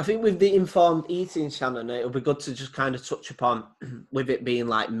 I think with the informed eating, Shannon, it'll be good to just kind of touch upon with it being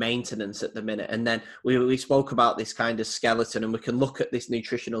like maintenance at the minute. And then we spoke about this kind of skeleton, and we can look at this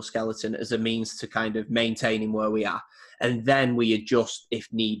nutritional skeleton as a means to kind of maintaining where we are. And then we adjust if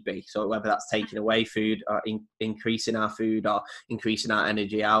need be. So whether that's taking away food or increasing our food or increasing our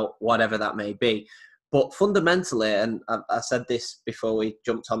energy out, whatever that may be. But fundamentally, and I said this before we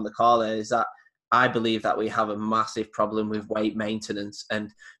jumped on the call, is that I believe that we have a massive problem with weight maintenance, and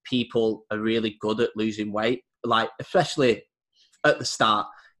people are really good at losing weight, like especially at the start.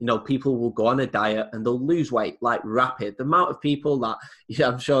 People will go on a diet and they'll lose weight like rapid. The amount of people that,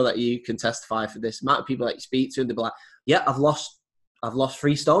 I'm sure that you can testify for this, amount of people that you speak to, and they'll be like, yeah, I've lost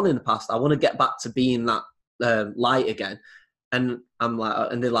 3 stone in the past. I want to get back to being that light again. And I'm like,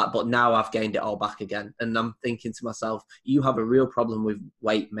 and they're like, but now I've gained it all back again. And I'm thinking to myself, you have a real problem with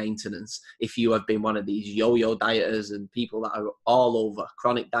weight maintenance if you have been one of these yo-yo dieters and people that are all over,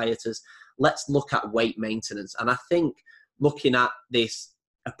 chronic dieters. Let's look at weight maintenance. And I think looking at this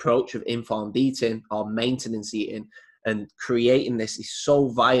approach of informed eating or maintenance eating and creating this is so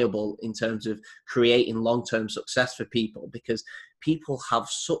viable in terms of creating long-term success for people, because people have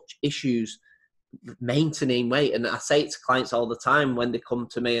such issues maintaining weight. And I say it to clients all the time when they come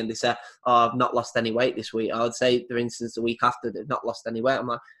to me and they say, oh, I've not lost any weight this week. I would say, for instance, the week after, they've not lost any weight. I'm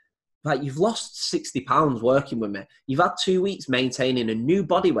like, you've lost 60 pounds working with me. You've had 2 weeks maintaining a new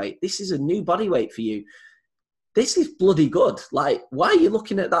body weight. This is a new body weight for you. This is bloody good. Like, why are you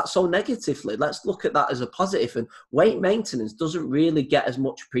looking at that so negatively? Let's look at that as a positive. And weight maintenance doesn't really get as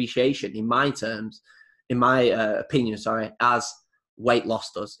much appreciation in my opinion, as weight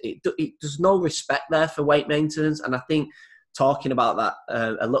loss does. There's no respect there for weight maintenance. And I think talking about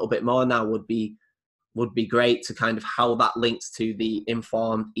that a little bit more now would be great, to kind of how that links to the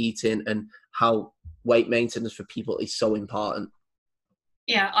informed eating and how weight maintenance for people is so important.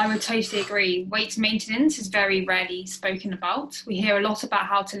 Yeah, I would totally agree. Weight maintenance is very rarely spoken about. We hear a lot about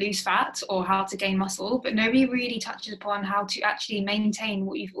how to lose fat or how to gain muscle, but nobody really touches upon how to actually maintain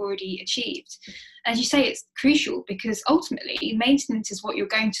what you've already achieved. As you say, it's crucial because ultimately maintenance is what you're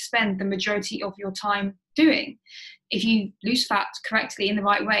going to spend the majority of your time doing. If you lose fat correctly in the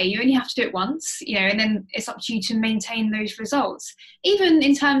right way, you only have to do it once, and then it's up to you to maintain those results. Even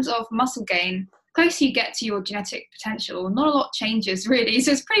in terms of muscle gain, closer you get to your genetic potential, not a lot changes really.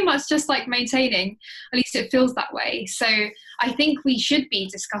 So it's pretty much just like maintaining, at least it feels that way. So I think we should be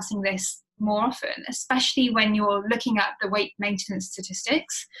discussing this more often, especially when you're looking at the weight maintenance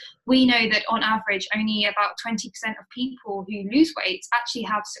statistics. We know that on average, only about 20% of people who lose weight actually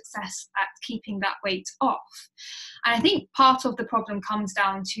have success at keeping that weight off. And I think part of the problem comes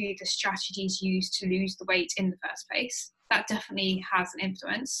down to the strategies used to lose the weight in the first place. That definitely has an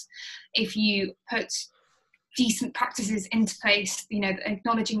influence. If you put decent practices into place,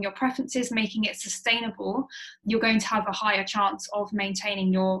 acknowledging your preferences, making it sustainable, you're going to have a higher chance of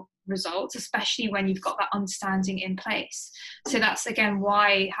maintaining your results, especially when you've got that understanding in place. So that's again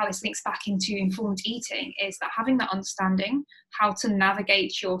how this links back into informed eating, is that having that understanding, how to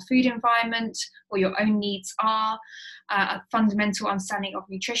navigate your food environment, what your own needs are, a fundamental understanding of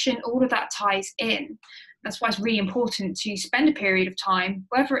nutrition, all of that ties in. That's why it's really important to spend a period of time,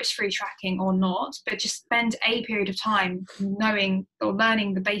 whether it's through tracking or not, but just spend a period of time knowing or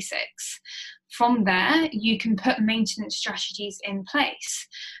learning the basics. From there, you can put maintenance strategies in place.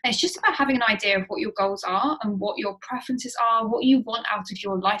 And it's just about having an idea of what your goals are and what your preferences are, what you want out of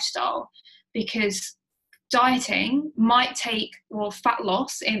your lifestyle. Because dieting might take, or fat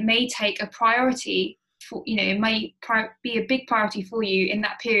loss, it may take a priority for, it may be a big priority for you in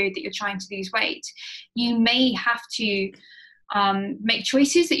that period that you're trying to lose weight. You may have to make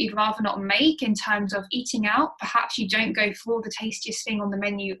choices that you'd rather not make in terms of eating out. Perhaps you don't go for the tastiest thing on the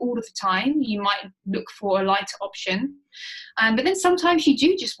menu all of the time. You might look for a lighter option. But then sometimes you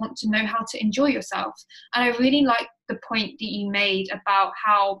do just want to know how to enjoy yourself. And I really like the point that you made about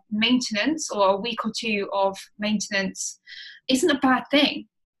how maintenance, or a week or two of maintenance, isn't a bad thing.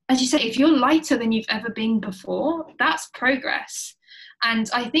 As you say, if you're lighter than you've ever been before, that's progress. And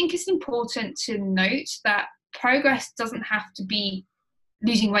I think it's important to note that progress doesn't have to be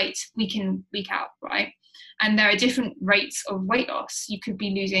losing weight week in, week out, right? And there are different rates of weight loss. You could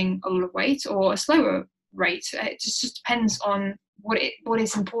be losing a lot of weight or a slower rate. It just depends on what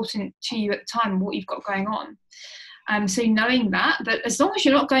is important to you at the time, what you've got going on. So knowing that as long as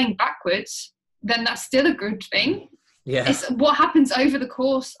you're not going backwards, then that's still a good thing. Yeah. It's what happens over the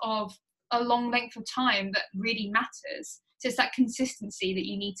course of a long length of time that really matters. So it's that consistency that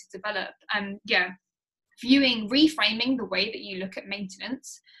you need to develop. And reframing the way that you look at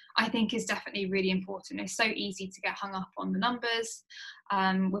maintenance, I think is definitely really important. It's so easy to get hung up on the numbers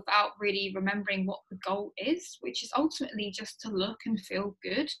without really remembering what the goal is, which is ultimately just to look and feel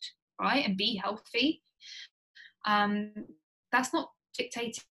good, right? And be healthy. That's not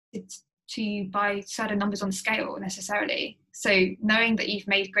dictated to you by certain numbers on the scale necessarily. So knowing that you've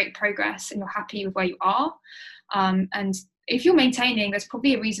made great progress and you're happy with where you are, and if you're maintaining, there's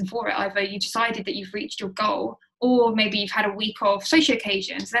probably a reason for it. Either you decided that you've reached your goal, or maybe you've had a week of social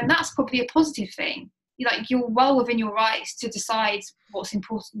occasions, then that's probably a positive thing. You're well within your rights to decide what's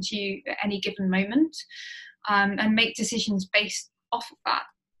important to you at any given moment, and make decisions based off of that.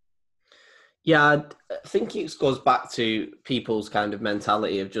 Yeah, I think it goes back to people's kind of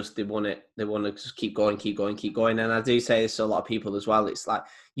mentality of just they want to just keep going. And I do say this to a lot of people as well. It's like,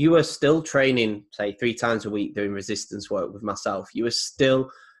 you are still training, say 3 times a week, doing resistance work with myself. You are still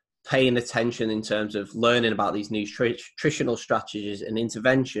paying attention in terms of learning about these new nutritional strategies and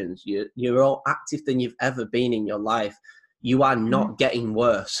interventions. You're more active than you've ever been in your life. You are not getting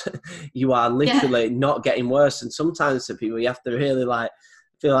worse. You are literally not getting worse. And sometimes to people, you have to really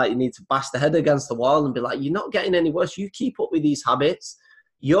feel like you need to bash the head against the wall and be like, you're not getting any worse. You keep up with these habits,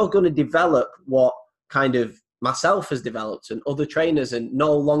 you're going to develop what kind of myself has developed and other trainers, and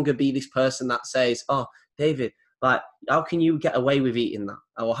no longer be this person that says, oh, David, how can you get away with eating that?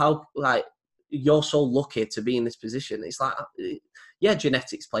 Or how, you're so lucky to be in this position. It's like, yeah,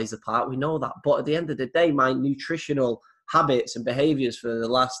 genetics plays a part. We know that. But at the end of the day, my nutritional habits and behaviors for the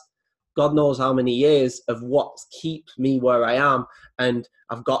last God knows how many years of what keeps me where I am. And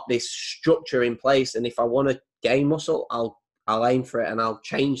I've got this structure in place. And if I want to gain muscle, I'll aim for it and I'll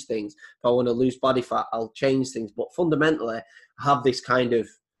change things. If I want to lose body fat, I'll change things. But fundamentally, I have this kind of,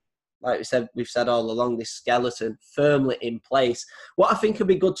 like we've said all along, this skeleton firmly in place. What I think would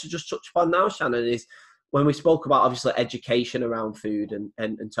be good to just touch upon now, Shannon, is when we spoke about obviously education around food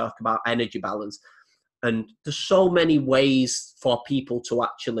and talk about energy balance. And there's so many ways for people to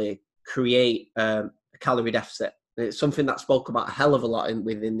actually create a calorie deficit. It's something that's spoke about a hell of a lot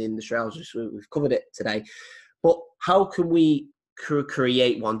within the industry. We've covered it today. But how can we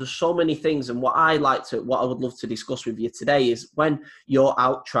create one? There's so many things. And what I would love to discuss with you today is when you're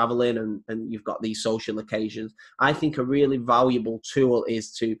out traveling and you've got these social occasions, I think a really valuable tool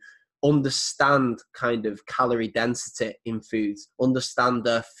is to understand kind of calorie density in foods, understand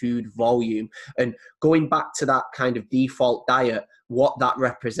their food volume, and going back to that kind of default diet, what that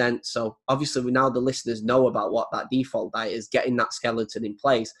represents. So obviously we now the listeners know about what that default diet is, getting that skeleton in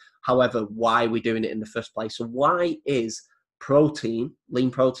place. However, why we're doing it in the first place. So why is protein, lean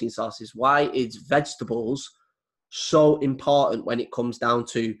protein sources, why is vegetables so important when it comes down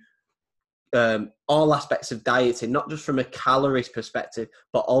to all aspects of dieting, not just from a calories perspective,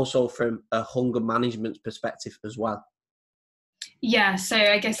 but also from a hunger management perspective as well? Yeah, so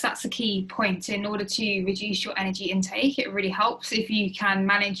I guess that's the key point. In order to reduce your energy intake, it really helps if you can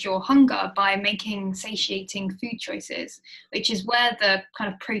manage your hunger by making satiating food choices, which is where the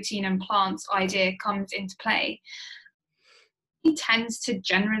kind of protein and plants idea comes into play. It tends to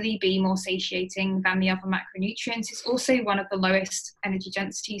generally be more satiating than the other macronutrients. It's also one of the lowest energy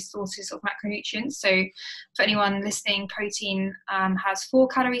density sources of macronutrients. So for anyone listening, protein has 4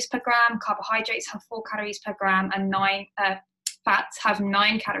 calories per gram, carbohydrates have 4 calories per gram, and fats have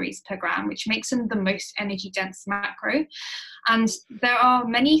 9 calories per gram, which makes them the most energy dense macro. And there are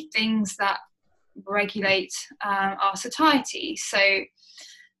many things that regulate our satiety. So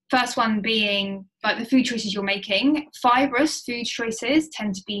first one being like the food choices you're making. Fibrous food choices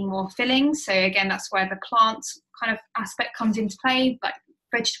tend to be more filling. So again, that's where the plant kind of aspect comes into play, like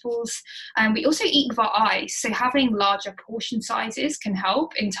vegetables. And we also eat with our eyes. So having larger portion sizes can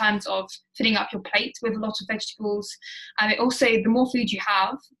help in terms of filling up your plate with a lot of vegetables. And it also, the more food you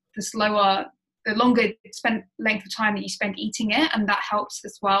have, the longer length of time that you spend eating it, and that helps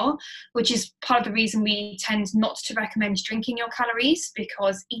as well, which is part of the reason we tend not to recommend drinking your calories,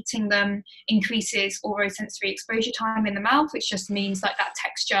 because eating them increases sensory exposure time in the mouth, which just means like that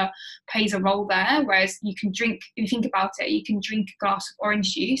texture plays a role there. Whereas you can drink, if you think about it, you can drink a glass of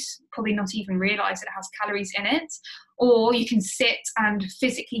orange juice, probably not even realize it has calories in it, or you can sit and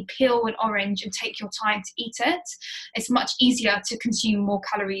physically peel an orange and take your time to eat it. It's much easier to consume more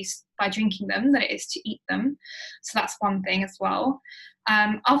calories by drinking them than it is to eat them. So that's one thing as well.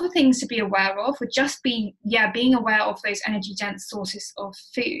 Other things to be aware of would just be, being aware of those energy dense sources of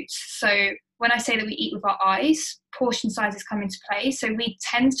food. So when I say that we eat with our eyes, portion sizes come into play. So we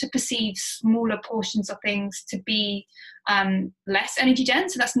tend to perceive smaller portions of things to be less energy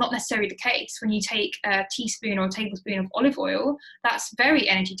dense. And that's not necessarily the case. When you take a teaspoon or a tablespoon of olive oil, that's very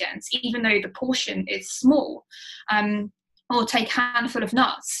energy dense, even though the portion is small. Or take a handful of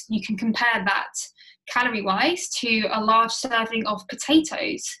nuts. You can compare that calorie-wise to a large serving of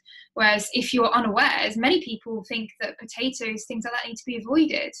potatoes. Whereas if you're unawares, many people think that potatoes, things like that, need to be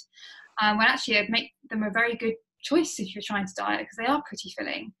avoided. When actually it'd make them a very good choice if you're trying to diet, because they are pretty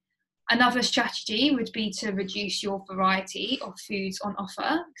filling. Another strategy would be to reduce your variety of foods on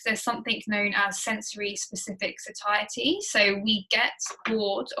offer, because there's something known as sensory specific satiety. So we get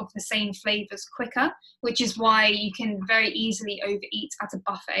bored of the same flavors quicker, which is why you can very easily overeat at a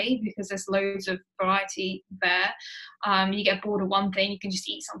buffet, because there's loads of variety there. You get bored of one thing, you can just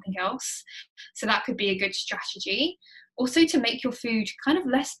eat something else. So that could be a good strategy. Also, to make your food kind of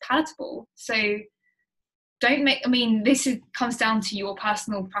less palatable. So this comes down to your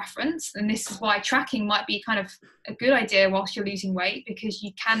personal preference, and this is why tracking might be kind of a good idea whilst you're losing weight, because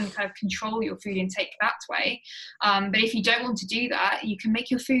you can kind of control your food intake that way. But if you don't want to do that, you can make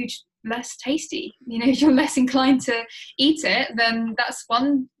your food less tasty. If you're less inclined to eat it, then that's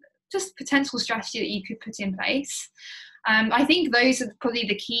one just potential strategy that you could put in place. I think those are probably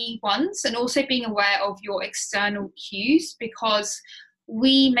the key ones, and also being aware of your external cues, because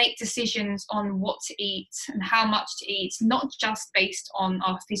we make decisions on what to eat and how much to eat, not just based on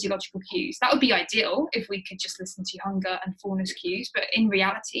our physiological cues. That would be ideal if we could just listen to hunger and fullness cues, but in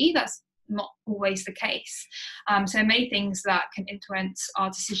reality, that's not always the case. So many things that can influence our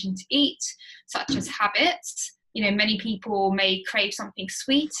decision to eat, such as habits. Many people may crave something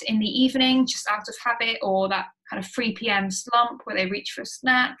sweet in the evening just out of habit, or that kind of 3 p.m. slump where they reach for a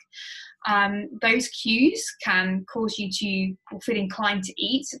snack. Those cues can cause you to feel inclined to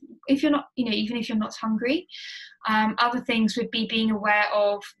eat if you're not, even if you're not hungry. Other things would be being aware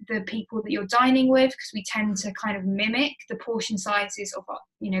of the people that you're dining with, because we tend to kind of mimic the portion sizes of that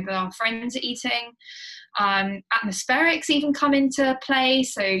our friends are eating. Atmospherics even come into play,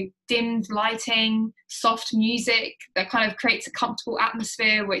 so dimmed lighting, soft music that kind of creates a comfortable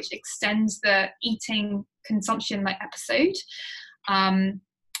atmosphere, which extends the eating consumption episode.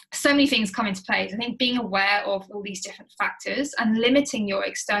 So many things come into play. I think being aware of all these different factors and limiting your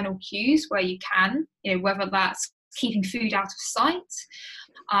external cues where you can, whether that's keeping food out of sight,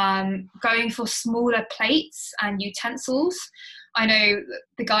 going for smaller plates and utensils. I know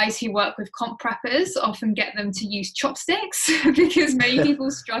the guys who work with comp preppers often get them to use chopsticks because many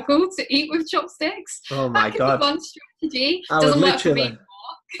people struggle to eat with chopsticks. Oh my God. That could be one strategy. Doesn't work for me.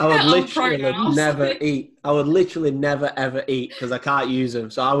 I would literally never eat. I would literally never ever eat because I can't use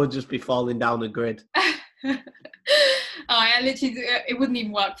them. So I would just be falling down the grid. It wouldn't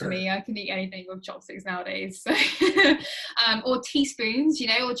even work for me. I can eat anything with chopsticks nowadays. So, or teaspoons,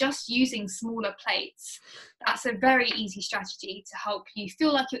 or just using smaller plates. That's a very easy strategy to help you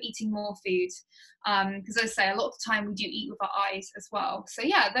feel like you're eating more food. Because as I say, a lot of the time we do eat with our eyes as well. So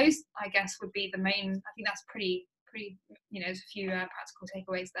yeah, those I guess would be the main. I think that's pretty. There's a few practical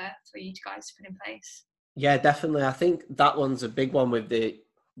takeaways there for you guys to put in place. Yeah, definitely. I think that one's a big one with the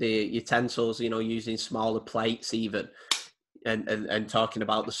utensils, using smaller plates even, and talking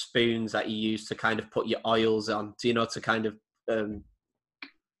about the spoons that you use to kind of put your oils on, to kind of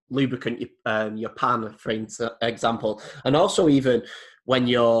lubricant your pan, for example. And also even when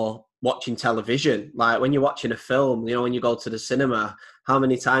you're watching television, like when you're watching a film, when you go to the cinema, how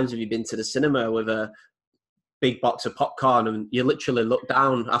many times have you been to the cinema with a big box of popcorn and you literally look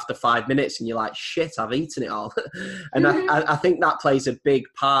down after 5 minutes and you're like, shit, I've eaten it all. And I think that plays a big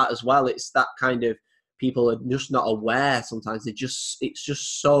part as well. It's that kind of, people are just not aware sometimes. It's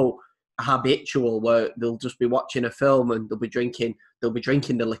just so habitual where they'll just be watching a film and they'll be drinking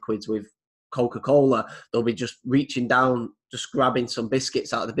the liquids with Coca-Cola, they'll be just reaching down, just grabbing some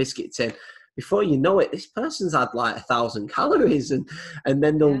biscuits out of the biscuit tin. Before you know it, this person's had like 1,000 calories, and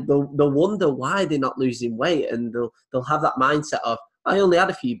then they'll wonder why they're not losing weight, and they'll have that mindset of, I only had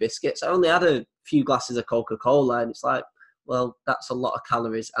a few biscuits, I only had a few glasses of Coca-Cola, and it's like, well, that's a lot of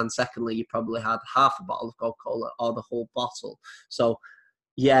calories. And secondly, you probably had half a bottle of Coca-Cola or the whole bottle. So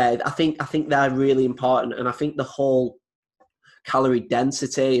yeah, I think they're really important, and I think the whole calorie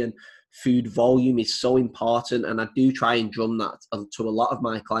density and food volume is so important, and I do try and drum that to a lot of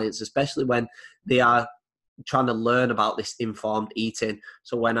my clients, especially when they are trying to learn about this informed eating.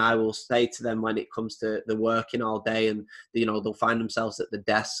 So when I will say to them, when it comes to the working all day, and they'll find themselves at the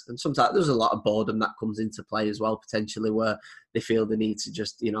desk, and sometimes there's a lot of boredom that comes into play as well, potentially, where they feel the need to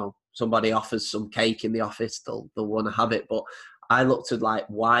just, somebody offers some cake in the office, they'll want to have it. But I looked at like,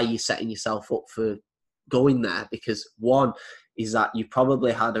 why are you setting yourself up for going there? Because one is that you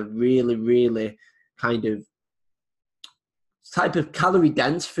probably had a really, really kind of type of calorie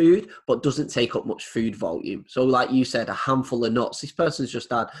dense food, but doesn't take up much food volume. So like you said, a handful of nuts, this person's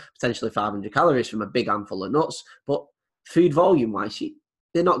just had potentially 500 calories from a big handful of nuts, but food volume wise,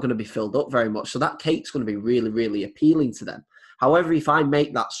 they're not going to be filled up very much. So that cake's going to be really, really appealing to them. However, if I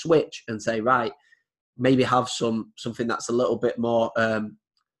make that switch and say, right, maybe have something that's a little bit more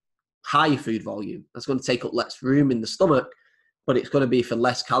higher food volume, that's going to take up less room in the stomach, but it's going to be for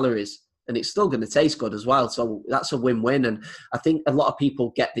less calories, and it's still going to taste good as well. So that's a win-win. And I think a lot of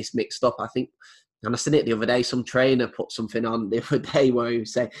people get this mixed up. I think, and I seen it the other day, some trainer put something on the other day where he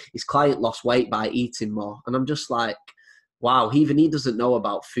was saying his client lost weight by eating more. And I'm just like, wow, even he doesn't know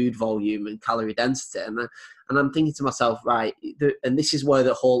about food volume and calorie density. And I'm thinking to myself, right, and this is where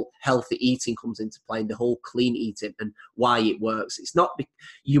the whole healthy eating comes into play, and the whole clean eating and why it works. It's not,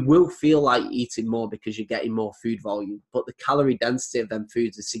 you will feel like eating more because you're getting more food volume, but the calorie density of them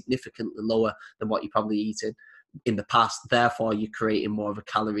foods is significantly lower than what you're probably eating in the past. Therefore, you're creating more of a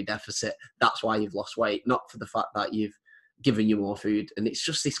calorie deficit. That's why you've lost weight, not for the fact that you've given you more food. And it's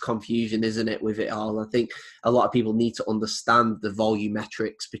just this confusion, isn't it, with it all? I think a lot of people need to understand the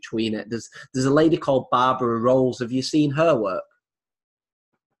volumetrics between it. There's a lady called Barbara Rolls. Have you seen her work?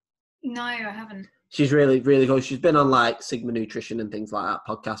 No, I haven't. She's really, really good. She's been on like Sigma Nutrition and things like that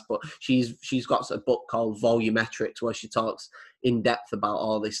podcast, but she's got a book called Volumetrics where she talks in depth about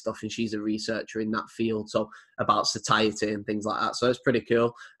all this stuff, and she's a researcher in that field, so about satiety and things like that. So it's pretty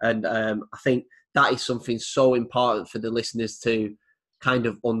cool. And I think that is something so important for the listeners to kind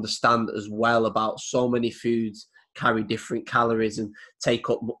of understand as well, about so many foods carry different calories and take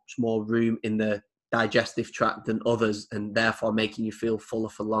up much more room in the digestive tract than others, and therefore making you feel fuller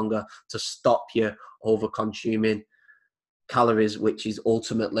for longer, to stop you over consuming calories, which is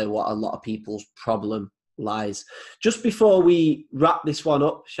ultimately what a lot of people's problem lies. Just before we wrap this one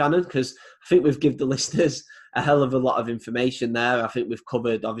up, Shannon, because I think we've given the listeners a hell of a lot of information there. I think we've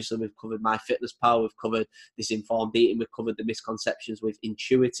covered MyFitnessPal, we've covered this informed eating, we've covered the misconceptions with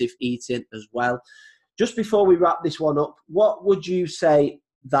intuitive eating as well. Just before we wrap this one up, what would you say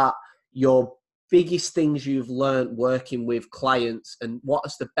that your biggest things you've learned working with clients, and what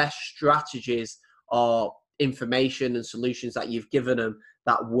is the best strategies or information and solutions that you've given them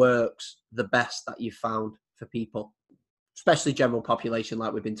that works the best that you've found for people, especially general population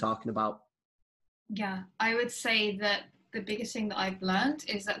like we've been talking about? Yeah, I would say that the biggest thing that I've learned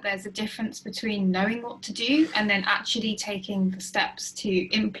is that there's a difference between knowing what to do and then actually taking the steps to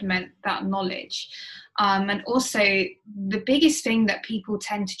implement that knowledge. And also, the biggest thing that people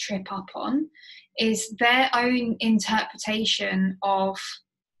tend to trip up on is their own interpretation of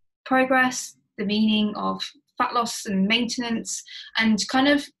progress, the meaning of fat loss and maintenance, and kind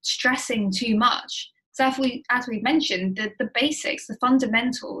of stressing too much. So as we've mentioned, the basics, the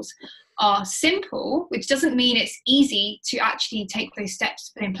fundamentals are simple, which doesn't mean it's easy to actually take those steps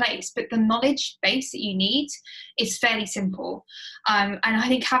to put in place, but the knowledge base that you need is fairly simple. And I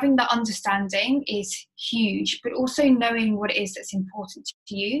think having that understanding is huge, but also knowing what it is that's important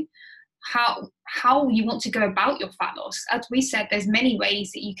to you, how you want to go about your fat loss. As we said, there's many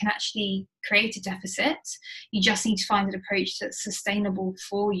ways that you can actually create a deficit. You just need to find an approach that's sustainable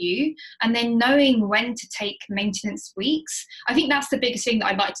for you, and then knowing when to take maintenance weeks. I think that's the biggest thing that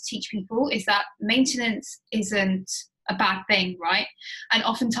I'd like to teach people, is that maintenance isn't a bad thing, right? And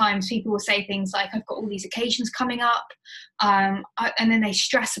oftentimes people will say things like, I've got all these occasions coming up, and then they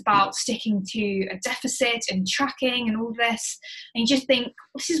stress about sticking to a deficit and tracking and all this, and you just think,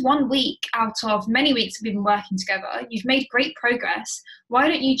 this is 1 week out of many weeks we've been working together. You've made great progress. Why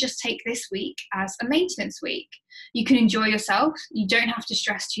don't you just take this week as a maintenance week? You can enjoy yourself, you don't have to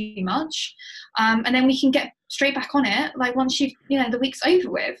stress too much, and then we can get straight back on it, like once the week's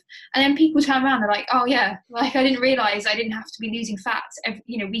over with. And then people turn around, they're like, oh yeah, like I didn't realize I didn't have to be losing fat every,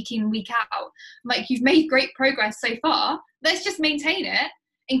 week in, week out. Like, you've made great progress so far, let's just maintain it,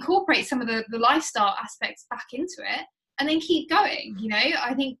 incorporate some of the lifestyle aspects back into it, and then keep going.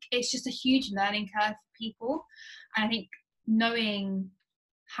 I think it's just a huge learning curve for people. And I think knowing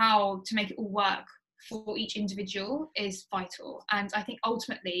how to make it all work for each individual is vital. And I think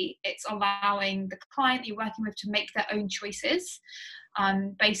ultimately it's allowing the client you're working with to make their own choices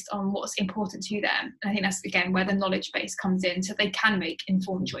based on what's important to them. And I think that's, again, where the knowledge base comes in, so they can make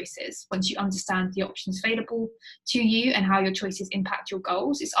informed choices. Once you understand the options available to you and how your choices impact your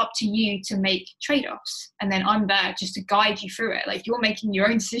goals, it's up to you to make trade-offs. And then I'm there just to guide you through it. Like, you're making your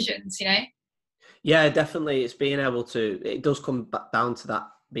own decisions, Yeah, definitely. It's being able to, it does come back down to that,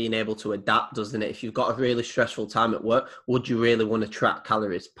 being able to adapt, doesn't it? If you've got a really stressful time at work, would you really want to track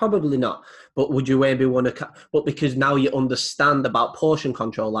calories? Probably not. But would you maybe want to, but because now you understand about portion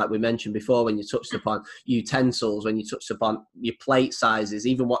control, like we mentioned before, when you touched upon utensils, when you touched upon your plate sizes,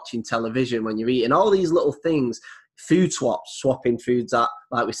 even watching television when you're eating, all these little things, food swapping foods that,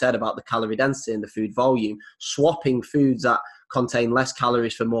 like we said about the calorie density and the food volume, swapping foods that contain less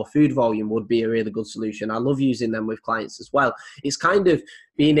calories for more food volume would be a really good solution. I love using them with clients as well. It's kind of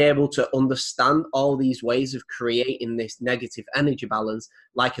being able to understand all these ways of creating this negative energy balance,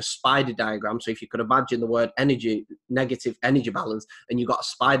 like a spider diagram. So if you could imagine the word negative energy balance, and you've got a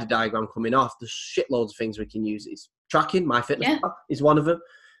spider diagram coming off, there's shitloads of things we can use. It's tracking. MyFitnessPal is one of them.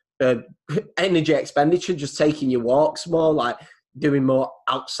 Energy expenditure, just taking your walks more, like doing more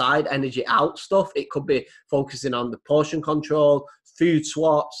outside energy out stuff. It could be focusing on the portion control, food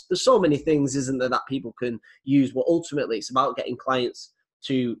swaps. There's so many things, isn't there, that people can use. But ultimately, it's about getting clients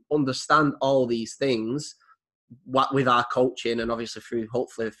to understand all these things with our coaching, and obviously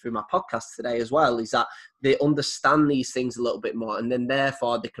hopefully through my podcast today as well, is that they understand these things a little bit more, and then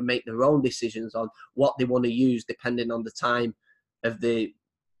therefore they can make their own decisions on what they want to use depending on the time of the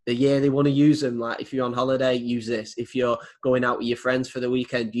year they want to use them. Like, if you're on holiday, use this. If you're going out with your friends for the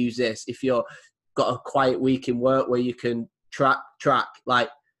weekend, use this. If you're got a quiet week in work where you can track, like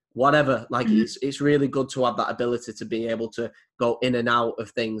whatever, like it's really good to have that ability to be able to go in and out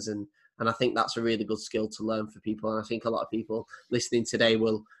of things. And I think that's a really good skill to learn for people. And I think a lot of people listening today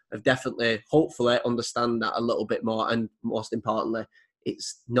will have definitely, hopefully, understand that a little bit more. And most importantly,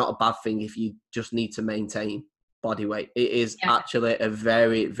 it's not a bad thing if you just need to maintain body weight. It is actually a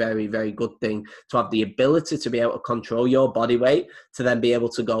very, very, very good thing to have the ability to be able to control your body weight, to then be able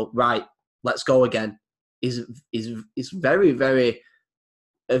to go, right, let's go again, is very, very,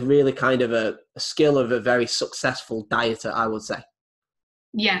 a really kind of a skill of a very successful dieter, I would say.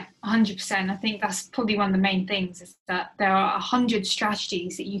 Yeah, 100%. I think that's probably one of the main things, is that there are 100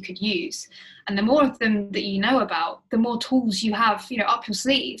 strategies that you could use. And the more of them that you know about, the more tools you have, up your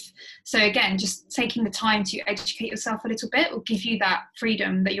sleeve. So again, just taking the time to educate yourself a little bit will give you that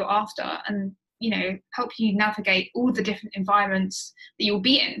freedom that you're after, and, help you navigate all the different environments that you'll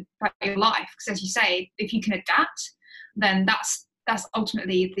be in throughout your life. Because as you say, if you can adapt, then that's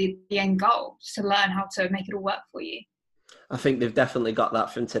ultimately the end goal, to learn how to make it all work for you. I think they've definitely got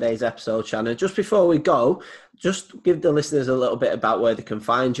that from today's episode, Shannon. Just before we go, just give the listeners a little bit about where they can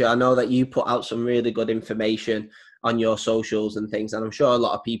find you. I know that you put out some really good information on your socials and things, and I'm sure a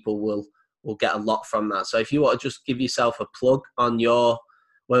lot of people will get a lot from that. So if you want to just give yourself a plug on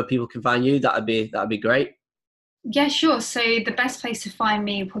where people can find you, that'd be great. Yeah, sure. So the best place to find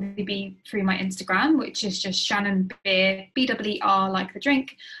me will probably be through my Instagram, which is just Shannon Beer, BWR like the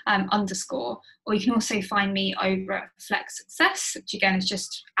drink, _. Or you can also find me over at Flex Success, which again is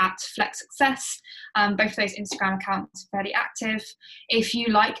just at Flex Success. Both of those Instagram accounts are fairly active. If you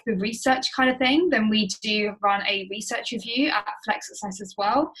like the research kind of thing, then we do run a research review at Flex Success as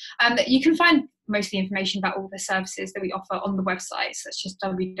well. You can find most of the information about all the services that we offer on the website. So it's just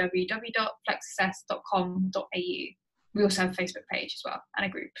www.flexsuccess.com.au. We also have a Facebook page as well, and a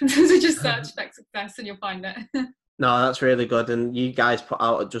group. So just search Flex Success and you'll find it. No, that's really good. And you guys put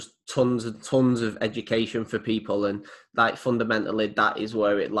out just tons and tons of education for people. And like fundamentally, that is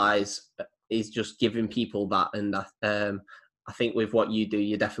where it lies, is just giving people that. And I think with what you do,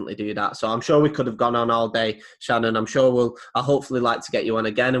 you definitely do that. So I'm sure we could have gone on all day, Shannon. I'm sure I'll hopefully like to get you on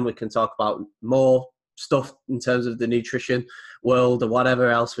again, and we can talk about more stuff in terms of the nutrition world or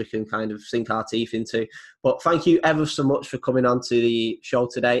whatever else we can kind of sink our teeth into. But thank you ever so much for coming on to the show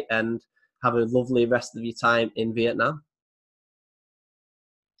today, and have a lovely rest of your time in Vietnam.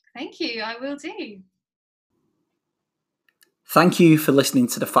 Thank you. I will do. Thank you for listening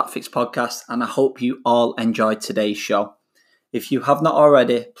to the Fat Fix podcast, and I hope you all enjoyed today's show. If you have not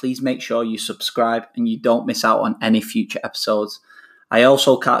already, please make sure you subscribe and you don't miss out on any future episodes. I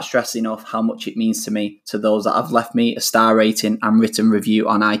also can't stress enough how much it means to me, to those that have left me a star rating and written review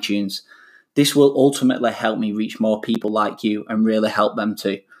on iTunes. This will ultimately help me reach more people like you and really help them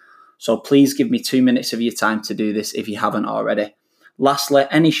too. So please give me 2 minutes of your time to do this if you haven't already. Lastly,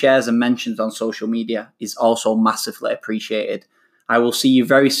 any shares and mentions on social media is also massively appreciated. I will see you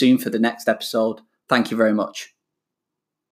very soon for the next episode. Thank you very much.